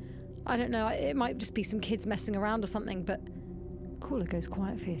mean, I don't know. It might just be some kids messing around or something, but... Caller goes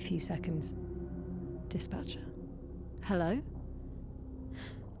quiet for a few seconds. Dispatcher, hello?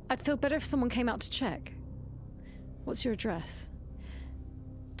 I'd feel better if someone came out to check. What's your address?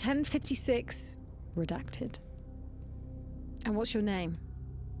 1056, redacted. And what's your name?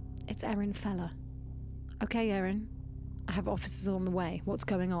 It's Erin Feller. Okay, Erin. I have officers on the way. What's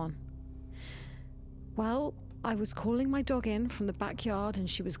going on? Well, I was calling my dog in from the backyard and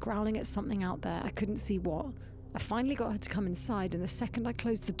she was growling at something out there. I couldn't see what. I finally got her to come inside, and the second I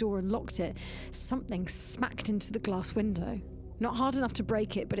closed the door and locked it, something smacked into the glass window. Not hard enough to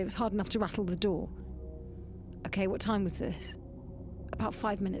break it, but it was hard enough to rattle the door. Okay, what time was this? About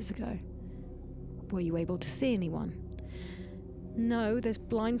 5 minutes ago. Were you able to see anyone? No, there's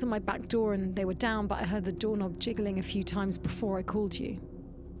blinds on my back door and they were down, but I heard the doorknob jiggling a few times before I called you.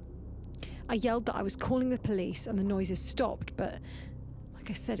 I yelled that I was calling the police and the noises stopped, but like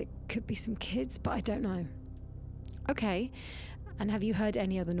I said, it could be some kids, but I don't know. Okay, and have you heard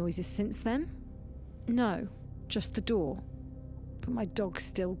any other noises since then? No, just the door. But my dog's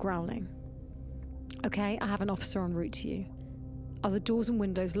still growling. Okay, I have an officer en route to you. Are the doors and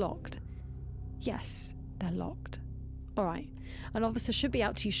windows locked? Yes, they're locked. All right, an officer should be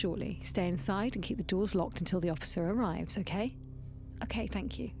out to you shortly. Stay inside and keep the doors locked until the officer arrives, okay? Okay,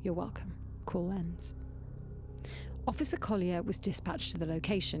 thank you. You're welcome. Call ends. Officer Collier was dispatched to the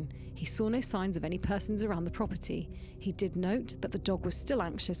location. He saw no signs of any persons around the property. He did note that the dog was still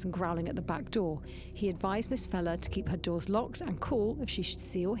anxious and growling at the back door. He advised Miss Feller to keep her doors locked and call if she should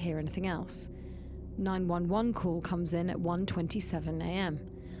see or hear anything else. 911 call comes in at 1:27 a.m.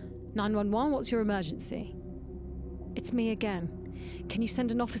 911, what's your emergency? It's me again. Can you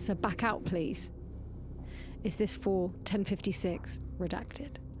send an officer back out, please? Is this for 1056?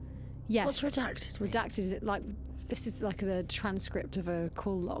 Redacted. Yes. What's redacted? Redacted is it like... This is like the transcript of a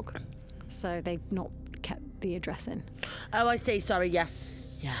call log. So they've not kept the address in. Oh, I see. Sorry.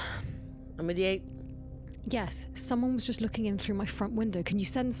 Yes. Yeah. I'm with you. Yes, someone was just looking in through my front window. Can you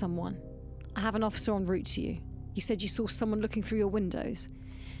send someone? I have an officer en route to you. You said you saw someone looking through your windows.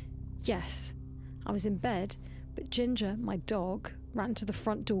 Yes. I was in bed, But Ginger, my dog, ran to the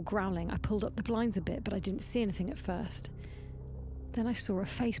front door growling. I pulled up the blinds a bit, but I didn't see anything at first. Then I saw a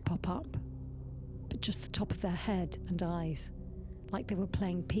face pop up, but just the top of their head and eyes, like they were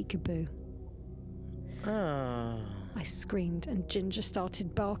playing peekaboo. Oh. I screamed and Ginger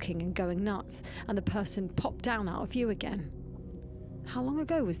started barking and going nuts, and the person popped down out of view again. How long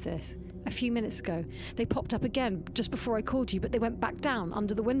ago was this? A few minutes ago. They popped up again just before I called you, but they went back down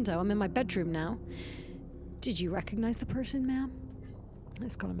under the window. I'm in my bedroom now. Did you recognise the person, ma'am?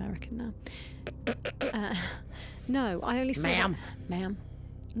 It's gone American now. No, I only saw... Ma'am.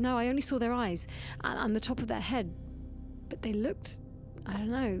 No, I only saw their eyes and the top of their head, but they looked, I don't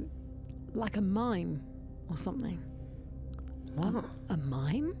know, like a mime or something. What? A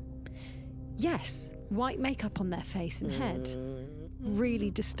mime? Yes, white makeup on their face and head. Really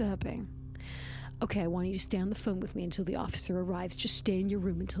disturbing. Okay, I want you to stay on the phone with me until the officer arrives. Just stay in your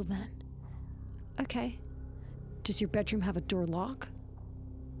room until then. Okay. Does your bedroom have a door lock?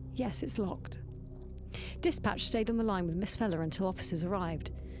 Yes, it's locked. Dispatch stayed on the line with Miss Feller until officers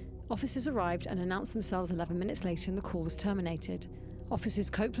arrived. Officers arrived and announced themselves 11 minutes later and the call was terminated. Officers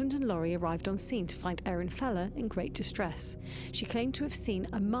Copeland and Laurie arrived on scene to find Erin Feller in great distress. She claimed to have seen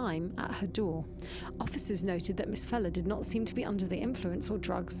a mime at her door. Officers noted that Miss Feller did not seem to be under the influence of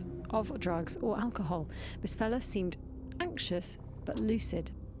drugs or alcohol. Miss Feller seemed anxious but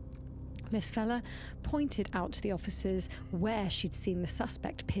lucid. Miss Feller pointed out to the officers where she'd seen the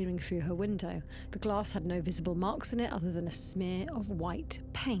suspect peering through her window. The glass had no visible marks on it other than a smear of white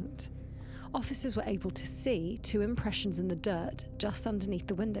paint. Officers were able to see 2 impressions in the dirt just underneath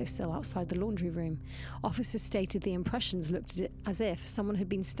the windowsill outside the laundry room. Officers stated the impressions looked as if someone had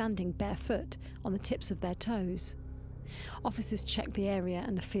been standing barefoot on the tips of their toes. Officers checked the area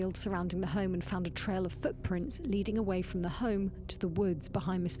and the field surrounding the home and found a trail of footprints leading away from the home to the woods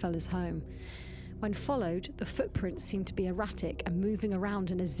behind Miss Feller's home. When followed, the footprints seemed to be erratic and moving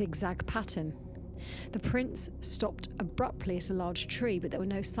around in a zigzag pattern. The prints stopped abruptly at a large tree, but there were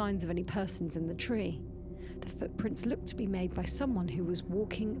no signs of any persons in the tree. The footprints looked to be made by someone who was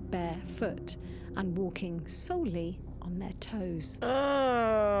walking barefoot and walking solely on their toes.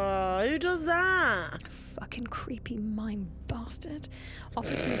 Oh, who does that? Fucking creepy mime bastard.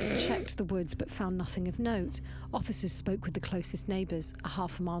 Officers checked the woods but found nothing of note. Officers spoke with the closest neighbours, a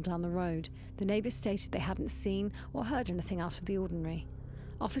half a mile down the road. The neighbours stated they hadn't seen or heard anything out of the ordinary.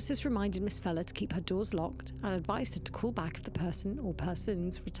 Officers reminded Miss Feller to keep her doors locked and advised her to call back if the person or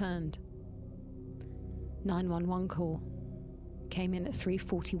persons returned. 911 call came in at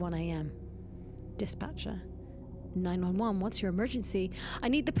 3:41 a.m. Dispatcher: 911, what's your emergency? I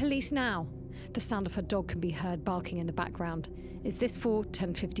need the police now. The sound of her dog can be heard barking in the background. Is this for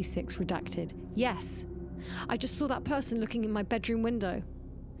 1056 redacted? Yes. I just saw that person looking in my bedroom window.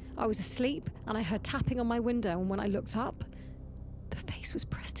 I was asleep and I heard tapping on my window, and when I looked up, the face was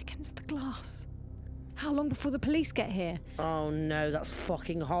pressed against the glass. How long before the police get here? Oh no, that's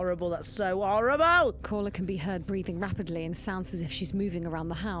fucking horrible. That's so horrible. Caller can be heard breathing rapidly and sounds as if she's moving around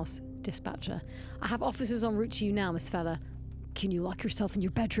the house. Dispatcher: I have officers en route to you now, Miss Feller. Can you lock yourself in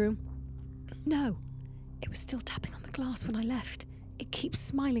your bedroom? No. It was still tapping on the glass when I left. It keeps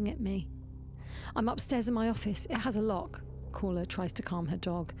smiling at me. I'm upstairs in my office. It has a lock. Caller tries to calm her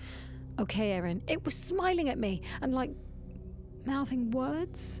dog. Okay, Erin. It was smiling at me and like mouthing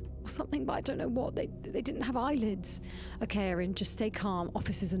words or something, but I don't know what. They didn't have eyelids. Okay, Erin, just stay calm.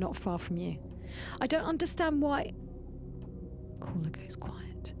 Officers are not far from you. I don't understand why... Caller goes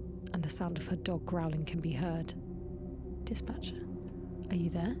quiet, and the sound of her dog growling can be heard. Dispatcher: are you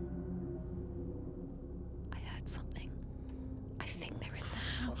there? I heard something. I think they're in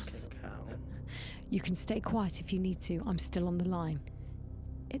the house. You can stay quiet if you need to. I'm still on the line.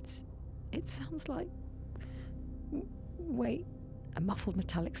 It sounds like... Wait. A muffled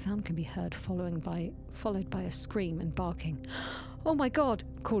metallic sound can be heard, followed by a scream and barking. Oh my God!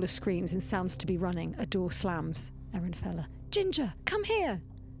 Caller screams and sounds to be running. A door slams. Erin Feller: Ginger, come here!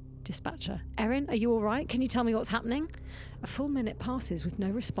 Dispatcher: Erin, are you all right? Can you tell me what's happening? A full minute passes with no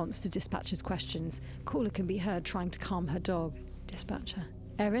response to dispatcher's questions. Caller can be heard trying to calm her dog. Dispatcher: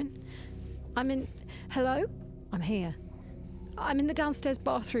 Erin? Hello? I'm here. I'm in the downstairs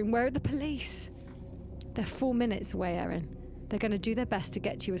bathroom. Where are the police? They're 4 minutes away, Erin. They're going to do their best to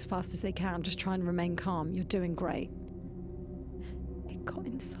get to you as fast as they can. Just try and remain calm. You're doing great. It got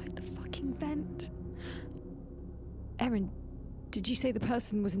inside the fucking vent. Erin, did you say the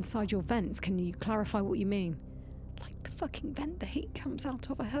person was inside your vents? Can you clarify what you mean? Like the fucking vent the heat comes out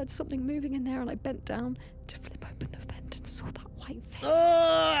of. I heard something moving in there and I bent down to flip open the vent and saw that white face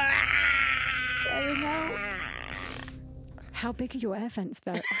staring out. How big are your air vents,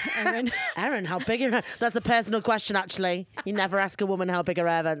 Erin? Erin, how big are... That's a personal question, actually. You never ask a woman how big her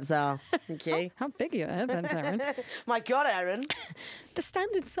air vents are. Thank you. How big are your air vents, Erin? My God, Erin. The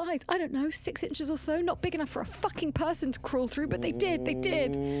standard size, I don't know, 6 inches or so. Not big enough for a fucking person to crawl through, but they did.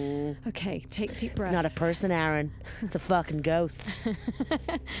 Okay, take deep breaths. It's not a person, Erin. It's a fucking ghost.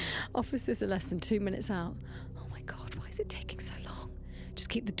 Officers are less than 2 minutes out. Oh my God, why is it taking so long? Just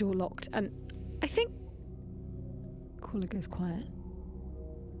keep the door locked. And I think... Caller goes quiet.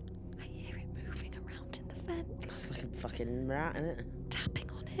 I hear it moving around in the vents. It's like a fucking rat, isn't it? Tapping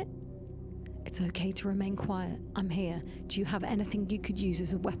on it. It's okay to remain quiet. I'm here. Do you have anything you could use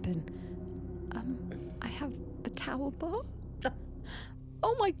as a weapon? I have the towel bar.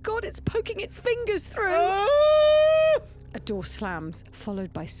 Oh my God, it's poking its fingers through. A door slams,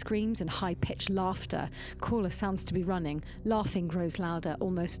 followed by screams and high-pitched laughter. Caller sounds to be running. Laughing grows louder,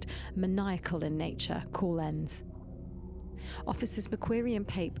 almost maniacal in nature. Call ends. Officers McQuarrie and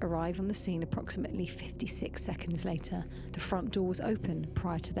Pape arrive on the scene approximately 56 seconds later. The front door was open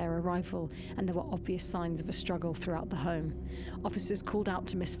prior to their arrival, and there were obvious signs of a struggle throughout the home. Officers called out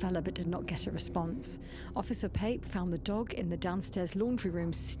to Miss Feller but did not get a response. Officer Pape found the dog in the downstairs laundry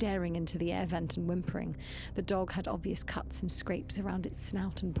room staring into the air vent and whimpering. The dog had obvious cuts and scrapes around its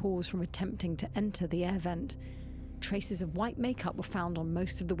snout and paws from attempting to enter the air vent. Traces of white makeup were found on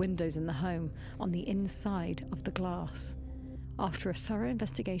most of the windows in the home, on the inside of the glass. After a thorough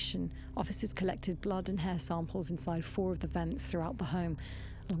investigation, officers collected blood and hair samples inside 4 of the vents throughout the home,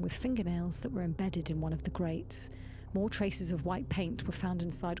 along with fingernails that were embedded in one of the grates. More traces of white paint were found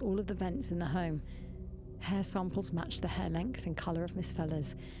inside all of the vents in the home. Hair samples matched the hair length and colour of Miss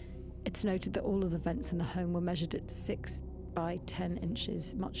Feller's. It's noted that all of the vents in the home were measured at 6 by 10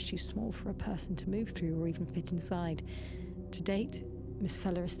 inches, much too small for a person to move through or even fit inside. To date, Miss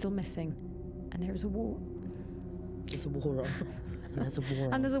Feller is still missing, and there is a war. There's a war on. And there's a war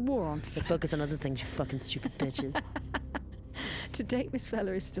on. And there's a war on. So focus on other things, you fucking stupid bitches. To date, Miss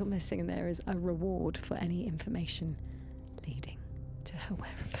Feller is still missing, and there is a reward for any information leading to her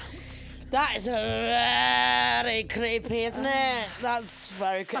whereabouts. That is very creepy, isn't it? That's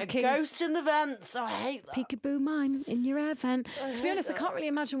very creepy. A ghost in the vents. Oh, I hate that. Peekaboo mine in your air vent. To be honest, I can't really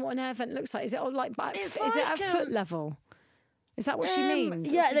imagine what an air vent looks like. Is it all like is it at foot level? Is that what she means?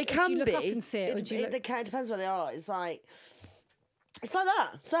 Yeah, they can be. Look up and see it, it depends where they are. It's like that.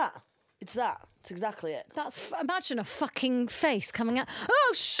 It's that. It's that. It's exactly it. Imagine a fucking face coming out.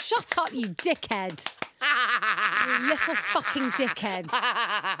 Oh, shut up, you dickhead! You little fucking dickhead.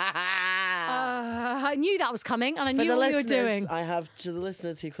 I knew that was coming, and I knew what you were doing. I have, to the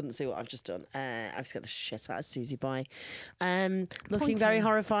listeners who couldn't see what I've just done, I've scared the shit out of Susie Boy. Looking very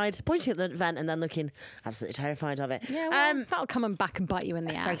horrified, pointing at the vent and then looking absolutely terrified of it. Yeah, well, that'll come and back and bite you in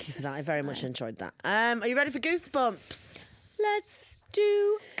the ass. Thank you for that. I very much enjoyed that. Are you ready for Goosebumps? Let's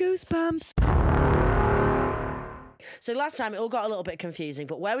do Goosebumps. So last time it all got a little bit confusing,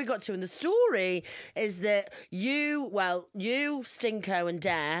 but where we got to in the story is that you, Stinko and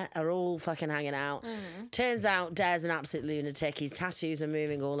Dare are all fucking hanging out. Turns out Dare's an absolute lunatic. His tattoos are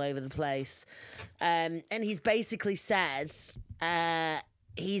moving all over the place. And he's basically said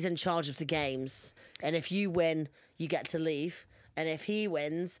he's in charge of the games. And if you win, you get to leave. And if he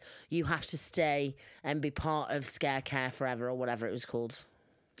wins, you have to stay and be part of Scare Care Forever or whatever it was called.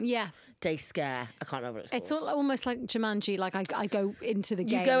 Yeah. Day Scare. I can't remember what it's called. It's almost like Jumanji. Like I go into the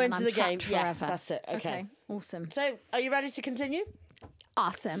game. You go into and the game. Forever. Yeah, that's it. Okay. Awesome. So, are you ready to continue?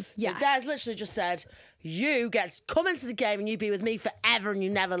 Awesome. Yeah. So Dare's literally just said, you come into the game and you be with me forever and you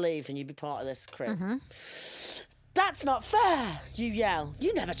never leave and you be part of this crew. That's not fair, you yell.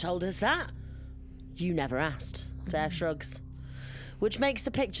 You never told us that. You never asked. Dare shrugs. Which makes the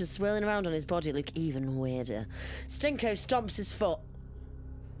pictures swirling around on his body look even weirder. Stinko stomps his foot.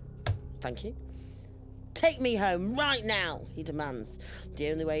 Thank you. Take me home right now, he demands. The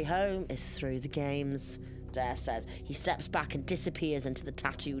only way home is through the games, Dare says. He steps back and disappears into the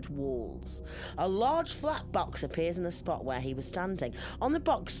tattooed walls. A large flat box appears in the spot where he was standing. On the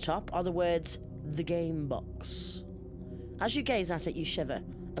box top are the words, "The Game Box." As you gaze at it, you shiver.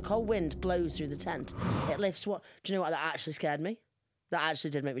 A cold wind blows through the tent. It lifts what... Do you know what? That actually scared me. That actually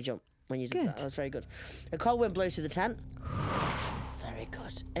did make me jump when you did that. That was very good. A cold wind blows through the tent. Very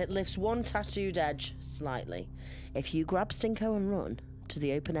good. It lifts one tattooed edge slightly. If you grab Stinko and run to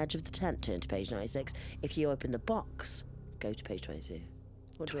the open edge of the tent, turn to page 96. If you open the box, go to page 22.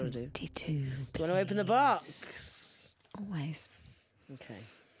 What do you want to do? 22. Do you want to open the box? Always. Okay.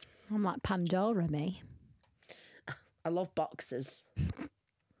 I'm like Pandora, me. I love boxes.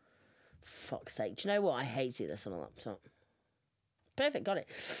 Fuck's sake. Do you know what? I hate doing this on a laptop. Perfect, got it.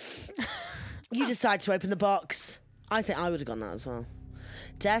 You decide to open the box. I think I would have gone that as well.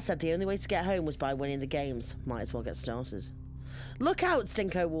 Dare said the only way to get home was by winning the games. Might as well get started. Look out,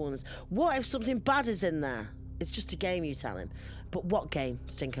 Stinko warns. What if something bad is in there? It's just a game, you tell him. But what game?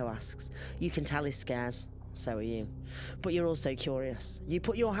 Stinko asks. You can tell he's scared. So are you. But you're also curious. You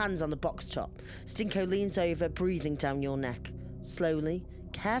put your hands on the box top. Stinko leans over, breathing down your neck. Slowly,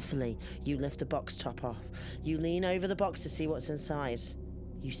 carefully, you lift the box top off. You lean over the box to see what's inside.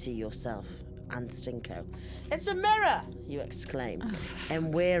 You see yourself and Stinko. It's a mirror, you exclaim.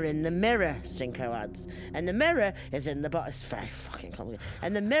 And we're in the mirror, Stinko adds. And the mirror is in the box. It's very fucking complicated.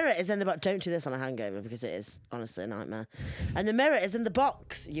 And the mirror is in the box. Don't do this on a hangover because it is honestly a nightmare. And the mirror is in the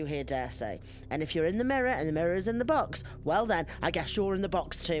box, you hear Dare say. And if you're in the mirror and the mirror is in the box, well then, I guess you're in the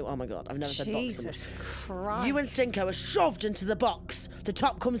box too. Oh my God, I've never said box. Jesus Christ. You and Stinko are shoved into the box. The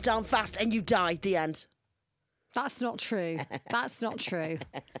top comes down fast and you die. The end. That's not true. That's not true.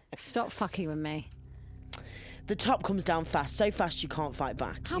 Stop fucking with me. The top comes down fast, so fast you can't fight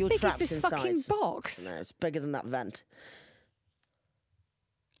back. How You're big is trapped this inside. fucking box? No, it's bigger than that vent.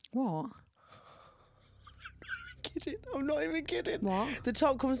 What? Kidding. I'm not even kidding. What? The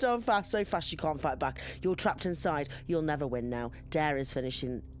top comes down fast, so fast you can't fight back. You're trapped inside. You'll never win now. Dare is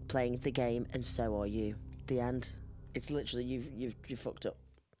finishing playing the game, and so are you. The end. It's literally you've fucked up.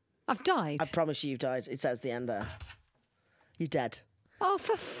 I've died. I promise you, you've died. It says the end there. You're dead. Oh,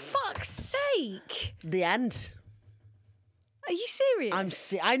 for fuck's sake! The end. Are you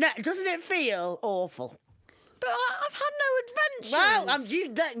serious? I know. Doesn't it feel awful? But I've had no adventures.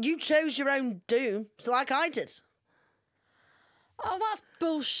 Well, you chose your own doom, so like I did. Oh, that's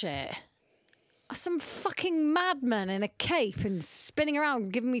bullshit. Some fucking madman in a cape and spinning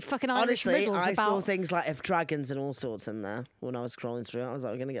around giving me fucking Irish Honestly, riddles I about... saw things like if dragons and all sorts in there when I was scrolling through. I was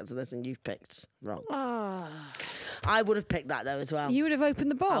like, we're going to get to this and you've picked wrong. Oh. I would have picked that though as well. You would have opened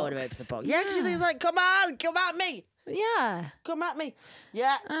the box? I would have opened the box. Yeah, because you think it's like, come on, come at me. Yeah. Come at me.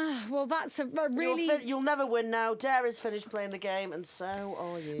 Yeah. Well, that's a really... You'll never win now. Dare is finished playing the game and so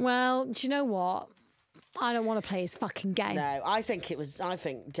are you. Well, do you know what? I don't want to play his fucking game. No, I think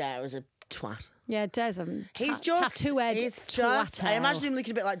Dare was a twat. Yeah, Des, He's just tattoo-head he's just. I imagine him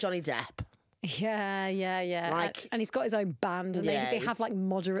looking a bit like Johnny Depp. Yeah. Like- and he's got his own band, and Yeah, they have like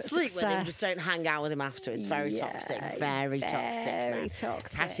moderate Sleep success. with him, just don't hang out with him after. It's very Yeah, toxic. Very toxic. very Man.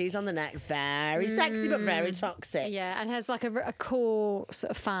 toxic. Tattoos on the neck, very sexy but very toxic. Yeah, and has like a core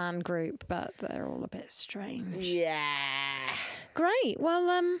sort of fan group, but they're all a bit strange. Yeah. Great.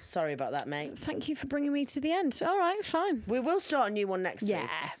 Well, Sorry about that, mate. thank you for bringing me to the end. All right, fine. We will start a new one next week. Yeah,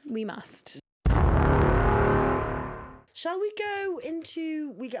 we must. Shall we go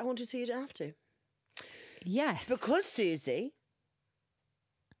into We Get Haunted so you don't have to? Yes. Because Susie,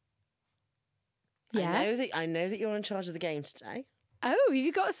 Yeah. I know that you're in charge of the game today. Oh,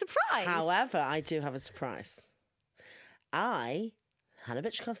 you got a surprise. However, I do have a surprise. I, Hannah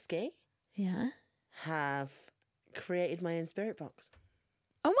Bitchkowski, Yeah. have created my own spirit box.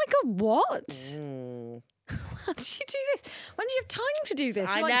 Oh my God, what? Mm. How did you do this? When did you have time to do this?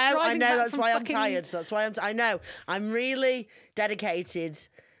 I You're, know, like, I driving know. back That's from why I'm fucking- tired. That's why I know. I'm really dedicated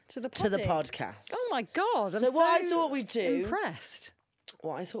to the to the potty. podcast. Oh my God! I'm So what I thought we'd do- Impressed.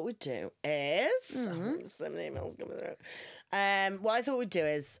 What I thought we'd do is so many emails coming through. What I thought we'd do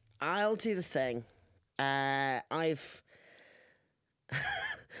is I'll do the thing. I've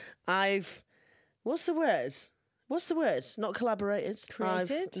what's the word? What's the word? Not collaborated.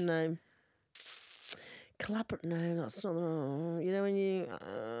 Created? No. No, that's not the. You know when you.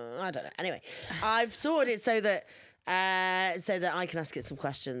 I don't know. Anyway, I've sorted it so that I can ask it some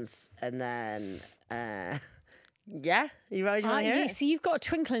questions and then. Yeah, you ready? To hear it? So you've got a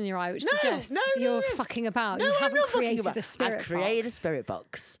twinkle in your eye, which No, suggests no, no, you're no. fucking about. No, you I'm haven't not fucking created about. a spirit I've created box. a spirit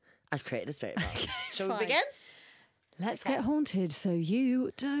box. I've created a spirit box. Shall we fine. begin? Let's get haunted, so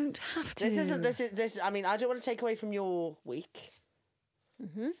you don't have to. This. I mean, I don't want to take away from your week.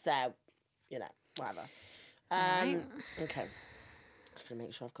 So, you know, whatever. Right. Okay. Just gonna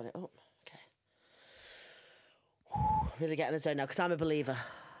make sure I've got it up. Okay. Really get in the zone now because I'm a believer.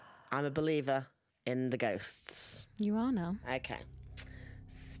 I'm a believer in the ghosts. You are now. Okay.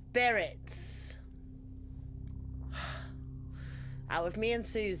 Spirits. Out of me and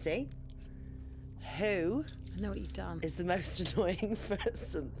Susie, who I know what you've done. is the most annoying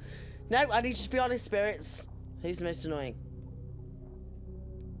person? No, I need you to be honest, spirits. Who's the most annoying?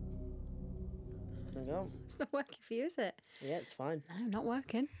 There we go. It's not working for you, is it? Yeah, it's fine. No, not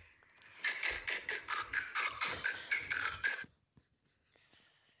working.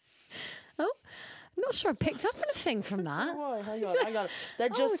 Oh, I'm not sure I picked up anything from that. Why? Hang on. They're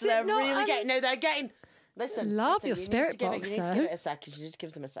just, is it they're not? really getting, no, they're getting, listen. Love listen, your you need spirit to give box, You need to though. give it a second. You need to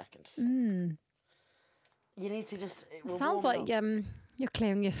give them a second. You need to just. Sounds like you're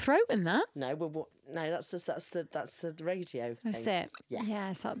clearing your throat in that. No, no, that's the radio. That's thing. it. Yeah.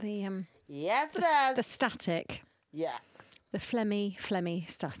 Yeah, it's like the Yes, it is. the static. Yeah. The phlegmy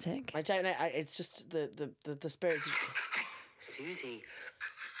static. I don't know. It's just the spirits. Susie.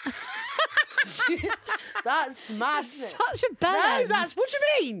 That's mad. Such a bell No, end. that's what you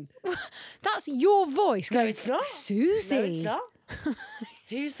mean. That's your voice going. No, it's not. Susie. No, it's not.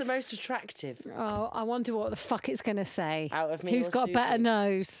 Who's the most attractive? Oh, I wonder what the fuck it's going to say. Out of me Who's or got a better Susie?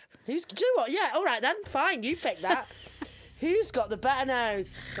 nose? Who's do what? Yeah, all right then. Fine, you pick that. Who's got the better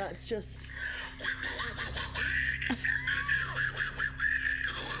nose? That's just.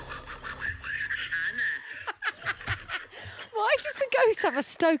 Why does the ghost have a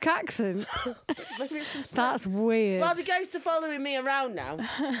Stoke accent? Maybe it's from That's weird. Well, the ghosts are following me around now.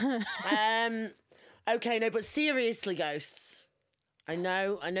 Okay, no, but seriously, ghosts. I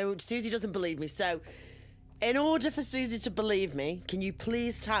know. Susie doesn't believe me. So, in order for Susie to believe me, can you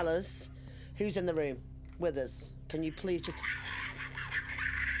please tell us who's in the room with us? Can you please just...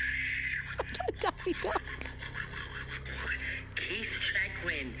 Daffy Duck. Keith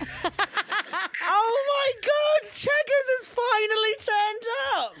Chegwin. Oh my God! Checkers has finally turned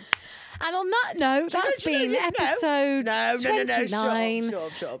up! And on that note, that's been episode 29.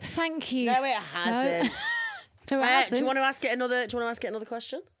 Shut up. Thank you. No, it hasn't. No, it hasn't. Do you want to ask it another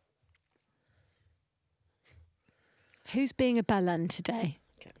question? Who's being a bellend today?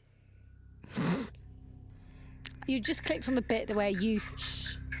 Okay. You just clicked on the bit where you...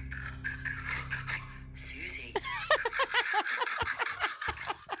 Susie.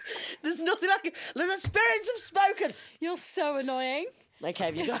 There's nothing I can... The spirits have spoken. You're so annoying. Okay,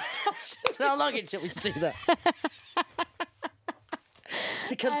 have you got... So how long it took me to do that?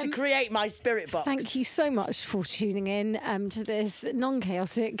 to create my spirit box. Thank you so much for tuning in to this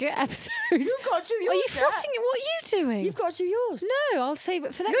non-chaotic episode. You've got to do yours. Are you Kat. frothing it? What are you doing? You've got to do yours. No, I'll save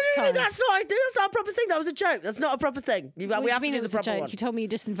it for next No, time. that's not a proper thing. That was a joke. That's not a proper thing. We have to mean do it the was proper a joke. one. You told me you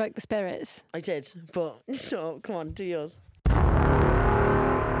just invoked the spirits. I did, but sure, come on, do yours.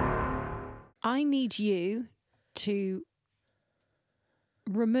 I need you to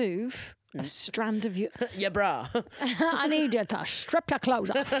remove a strand of your... Your bra. I need you to strip your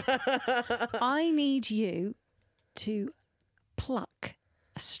clothes off. I need you to pluck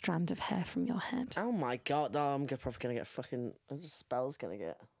a strand of hair from your head. Oh my God, no, I'm probably going to get fucking... The spell's going to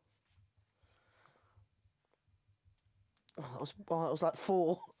get... Oh, that was like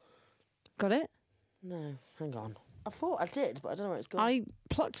 4. Got it? No, hang on. I thought I did, but I don't know where it's gone. I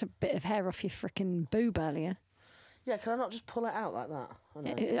plucked a bit of hair off your frickin' boob earlier. Yeah, can I not just pull it out like that? I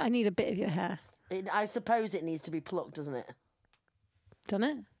know. I need a bit of your hair. I suppose it needs to be plucked, doesn't it? Done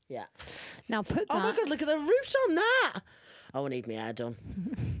it? Yeah. Now put that... Oh my God, look at the root on that. Oh, I need my hair done.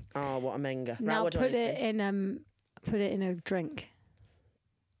 Oh, what a menga. Now what do I put need it to do? in put it in a drink.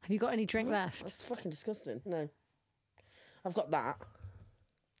 Have you got any drink left? That's fucking disgusting. No. I've got that.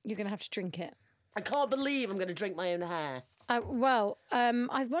 You're gonna have to drink it. I can't believe I'm going to drink my own hair. I wonder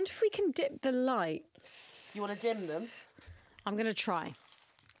if we can dip the lights. You want to dim them? I'm gonna try.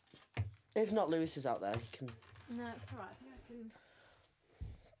 If not, Lewis is out there. He can... No, it's all right. I think I can.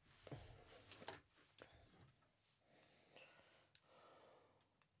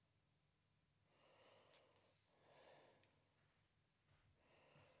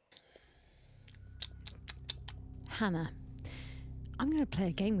 Hannah, I'm going to play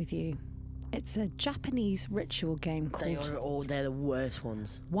a game with you. It's a Japanese ritual game called They're the worst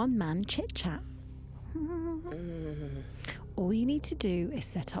ones. One Man Chit Chat. All you need to do is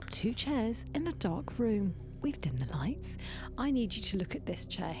set up 2 chairs in a dark room. We've dimmed the lights. I need you to look at this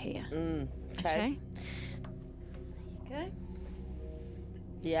chair here. Okay. There you go.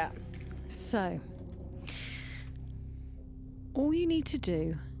 Yeah. So, all you need to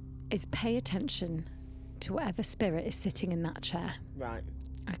do is pay attention to whatever spirit is sitting in that chair. Right.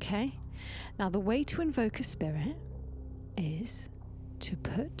 Okay? Now, the way to invoke a spirit is to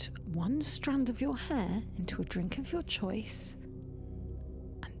put 1 strand of your hair into a drink of your choice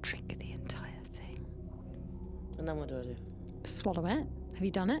and drink the entire thing. And then what do I do? Swallow it. Have you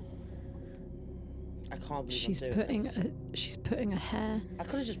done it? I can't believe She's I'm doing putting this. she's putting a hair I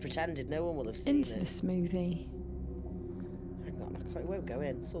could have just pretended. No one will have seen into it. the smoothie. Hang on, it won't go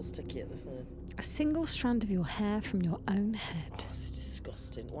in. It's all sticky at the side. A single strand of your hair from your own head. Oh, this is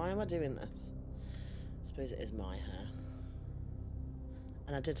disgusting. Why am I doing this? I suppose it is my hair.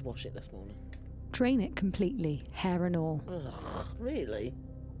 And I did wash it this morning. Drain it completely, hair and all. Ugh, really?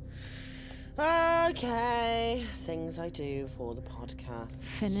 Okay. Things I do for the podcast.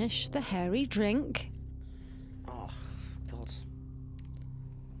 Finish the hairy drink. Oh, God.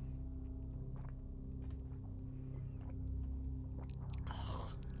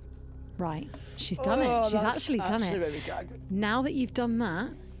 Right. She's done it. She's actually done it. Really gag. Now that you've done that,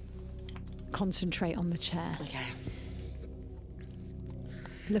 concentrate on the chair. Okay.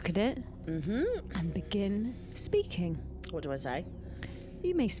 Look at it. And begin speaking. What do I say?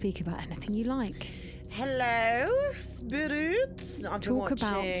 You may speak about anything you like. Hello, spirits. Talk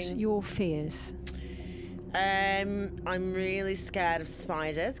about your fears. I'm really scared of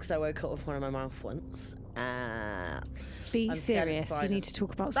spiders because I woke up with one in my mouth once. Be serious. You need to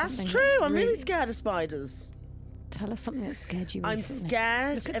talk about something. That's true. I'm really scared of spiders. Tell us something that scared you recently.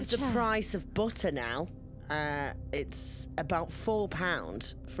 I'm scared of the price of butter now. It's about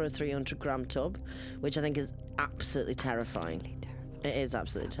 £4 for a 300-gram tub, which I think is absolutely terrifying. It is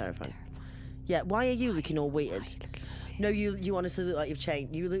absolutely terrifying. Yeah, why are you looking all weird? No, you honestly look like you've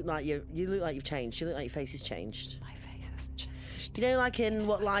changed. You look like you've changed. You look like your face has changed. My face hasn't changed. You know, like in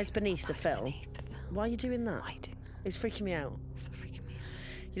What Lies Beneath the Film? Why are you doing that? Why do? It's freaking me out. It's freaking me out.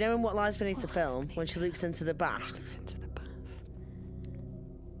 You know in What Lies Beneath the Film, when she looks into the bath?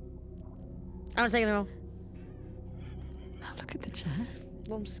 I was taking it wrong. Now look at the chair.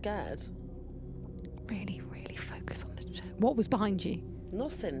 Well, I'm scared. Really, really focus on the chair. What was behind you?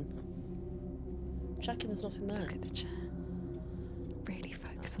 Nothing. Checking there's nothing there. Look at the chair. Really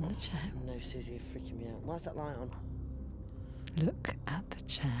focus on the chair. No, Susie, you're freaking me out. Why's that light on? Look at the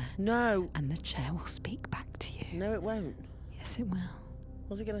chair. No. And the chair will speak back to you. No, it won't. Yes, it will.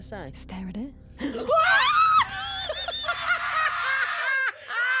 What's it going to say? Stare at it.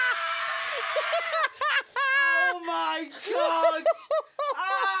 Oh my God!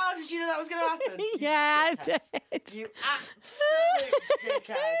 Oh, did you know that was going to happen? Yeah, I did. You absolute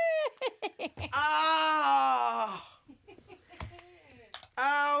dickhead. Oh.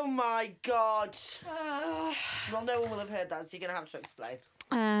 Oh my God. Well, no one will have heard that, so you're going to have to explain.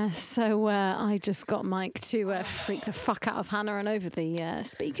 So I just got Mike to freak the fuck out of Hannah and over the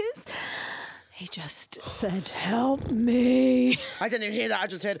speakers. He just said, "Help me." I didn't even hear that. I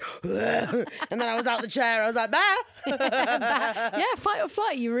just heard, and then I was out the chair. I was like, bah. Yeah, fight or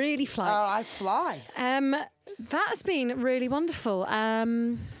flight. You really fly. Oh, I fly. That's been really wonderful.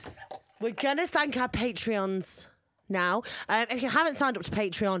 We're going to thank our Patreons now. If you haven't signed up to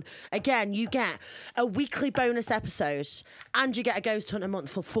Patreon, again, you get a weekly bonus episode and you get a ghost hunt a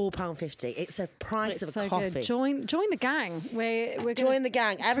month for £4.50. It's a price of a coffee. Good. Join the gang. We're Join the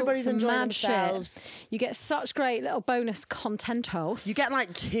gang. Everybody's enjoying themselves. Shit. You get such great little bonus contentos. You get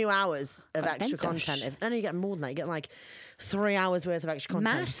like 2 hours of extra content. No, you get more than that. You get like 3 hours worth of extra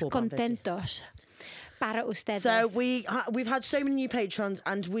content. Más contentos. Para ustedes. So we've had so many new patrons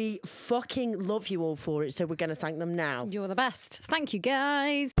and we fucking love you all for it. So we're going to thank them now. You're the best. Thank you,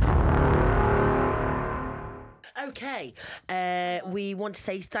 guys. Okay, we want to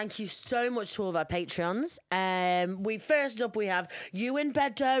say thank you so much to all of our Patreons. First up we have Ewan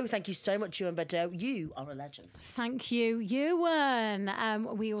Beddoe. Thank you so much, Ewan Beddoe. You are a legend. Thank you, Ewan.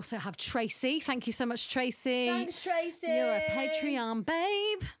 We also have Tracy. Thank you so much, Tracy. Thanks, Tracy. You're a Patreon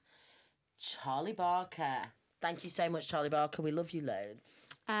babe. Charlie Barker. Thank you so much, Charlie Barker. We love you loads.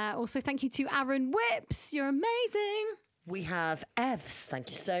 Also, thank you to Aaron Whips. You're amazing. We have Evs. Thank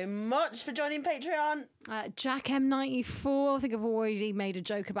you so much for joining Patreon. Jack M94. I think I've already made a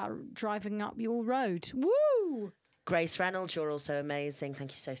joke about driving up your road. Woo! Grace Reynolds, you're also amazing.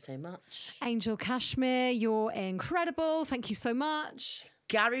 Thank you so, so much. Angel Cashmere, you're incredible. Thank you so much.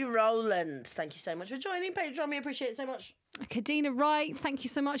 Gary Rowland, thank you so much for joining Patreon. We appreciate it so much. Kadina Wright, thank you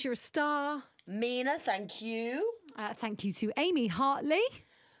so much. You're a star. Mina, thank you. Thank you to Amy Hartley.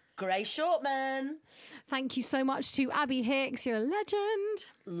 Grace Shortman. Thank you so much to Abby Hicks. You're a legend.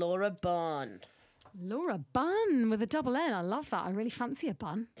 Laura Bunn. Laura Bunn with a double N. I love that. I really fancy a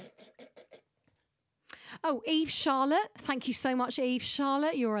bun. Oh, Eve Charlotte. Thank you so much, Eve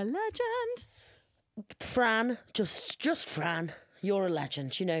Charlotte. You're a legend. Fran, just Fran. You're a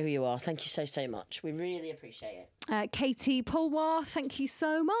legend. You know who you are. Thank you so, so much. We really appreciate it. Katie Pulwar, thank you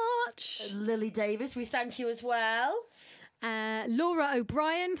so much. Lily Davis, we thank you as well. Laura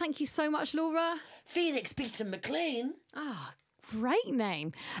O'Brien, thank you so much, Laura. Phoenix Beaton McLean. Ah, great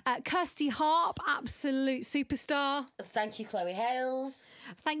name. Kirsty Harp, absolute superstar. Thank you, Chloe Hales.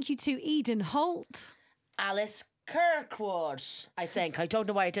 Thank you to Eden Holt. Alice Kirkwood, I think. I don't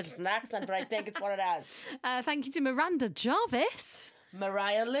know why I did it in an accent, but I think it's what it is. Thank you to Miranda Jarvis.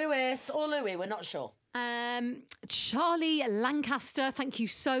 Mariah Lewis or Louis, we're not sure. Charlie Lancaster, thank you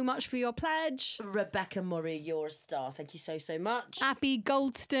so much for your pledge. Rebecca Murray, you're a star. Thank you so, so much. Abby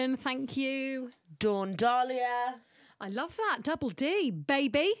Goldston, thank you. Dawn Dahlia. I love that. Double D,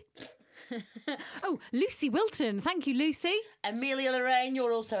 baby. Oh, Lucy Wilton. Thank you, Lucy. Amelia Lorraine,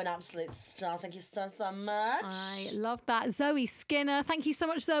 you're also an absolute star. Thank you so much. I love that. Zoe Skinner. Thank you so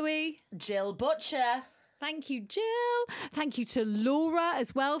much, Zoe. Jill Butcher. Thank you, Jill. Thank you to Laura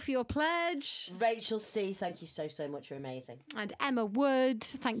as well for your pledge. Rachel C, thank you so much. You're amazing. And Emma Wood.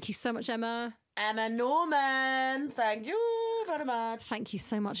 Thank you so much, Emma. Emma Norman, thank you very much. Thank you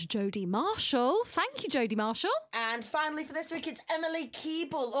so much, Jodie Marshall. Thank you, Jodie Marshall. And finally for this week, it's Emily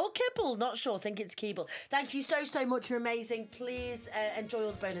Keeble, or Kibble, not sure, think it's Keeble. Thank you so much, you're amazing. Please enjoy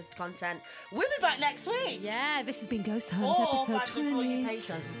all the bonus content. We'll be back next week. Yeah, this has been Ghost Hunt episode 20. For all you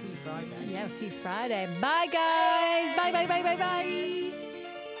patrons, we'll see you Friday. Yeah, we'll see you Friday. Bye, guys. Bye.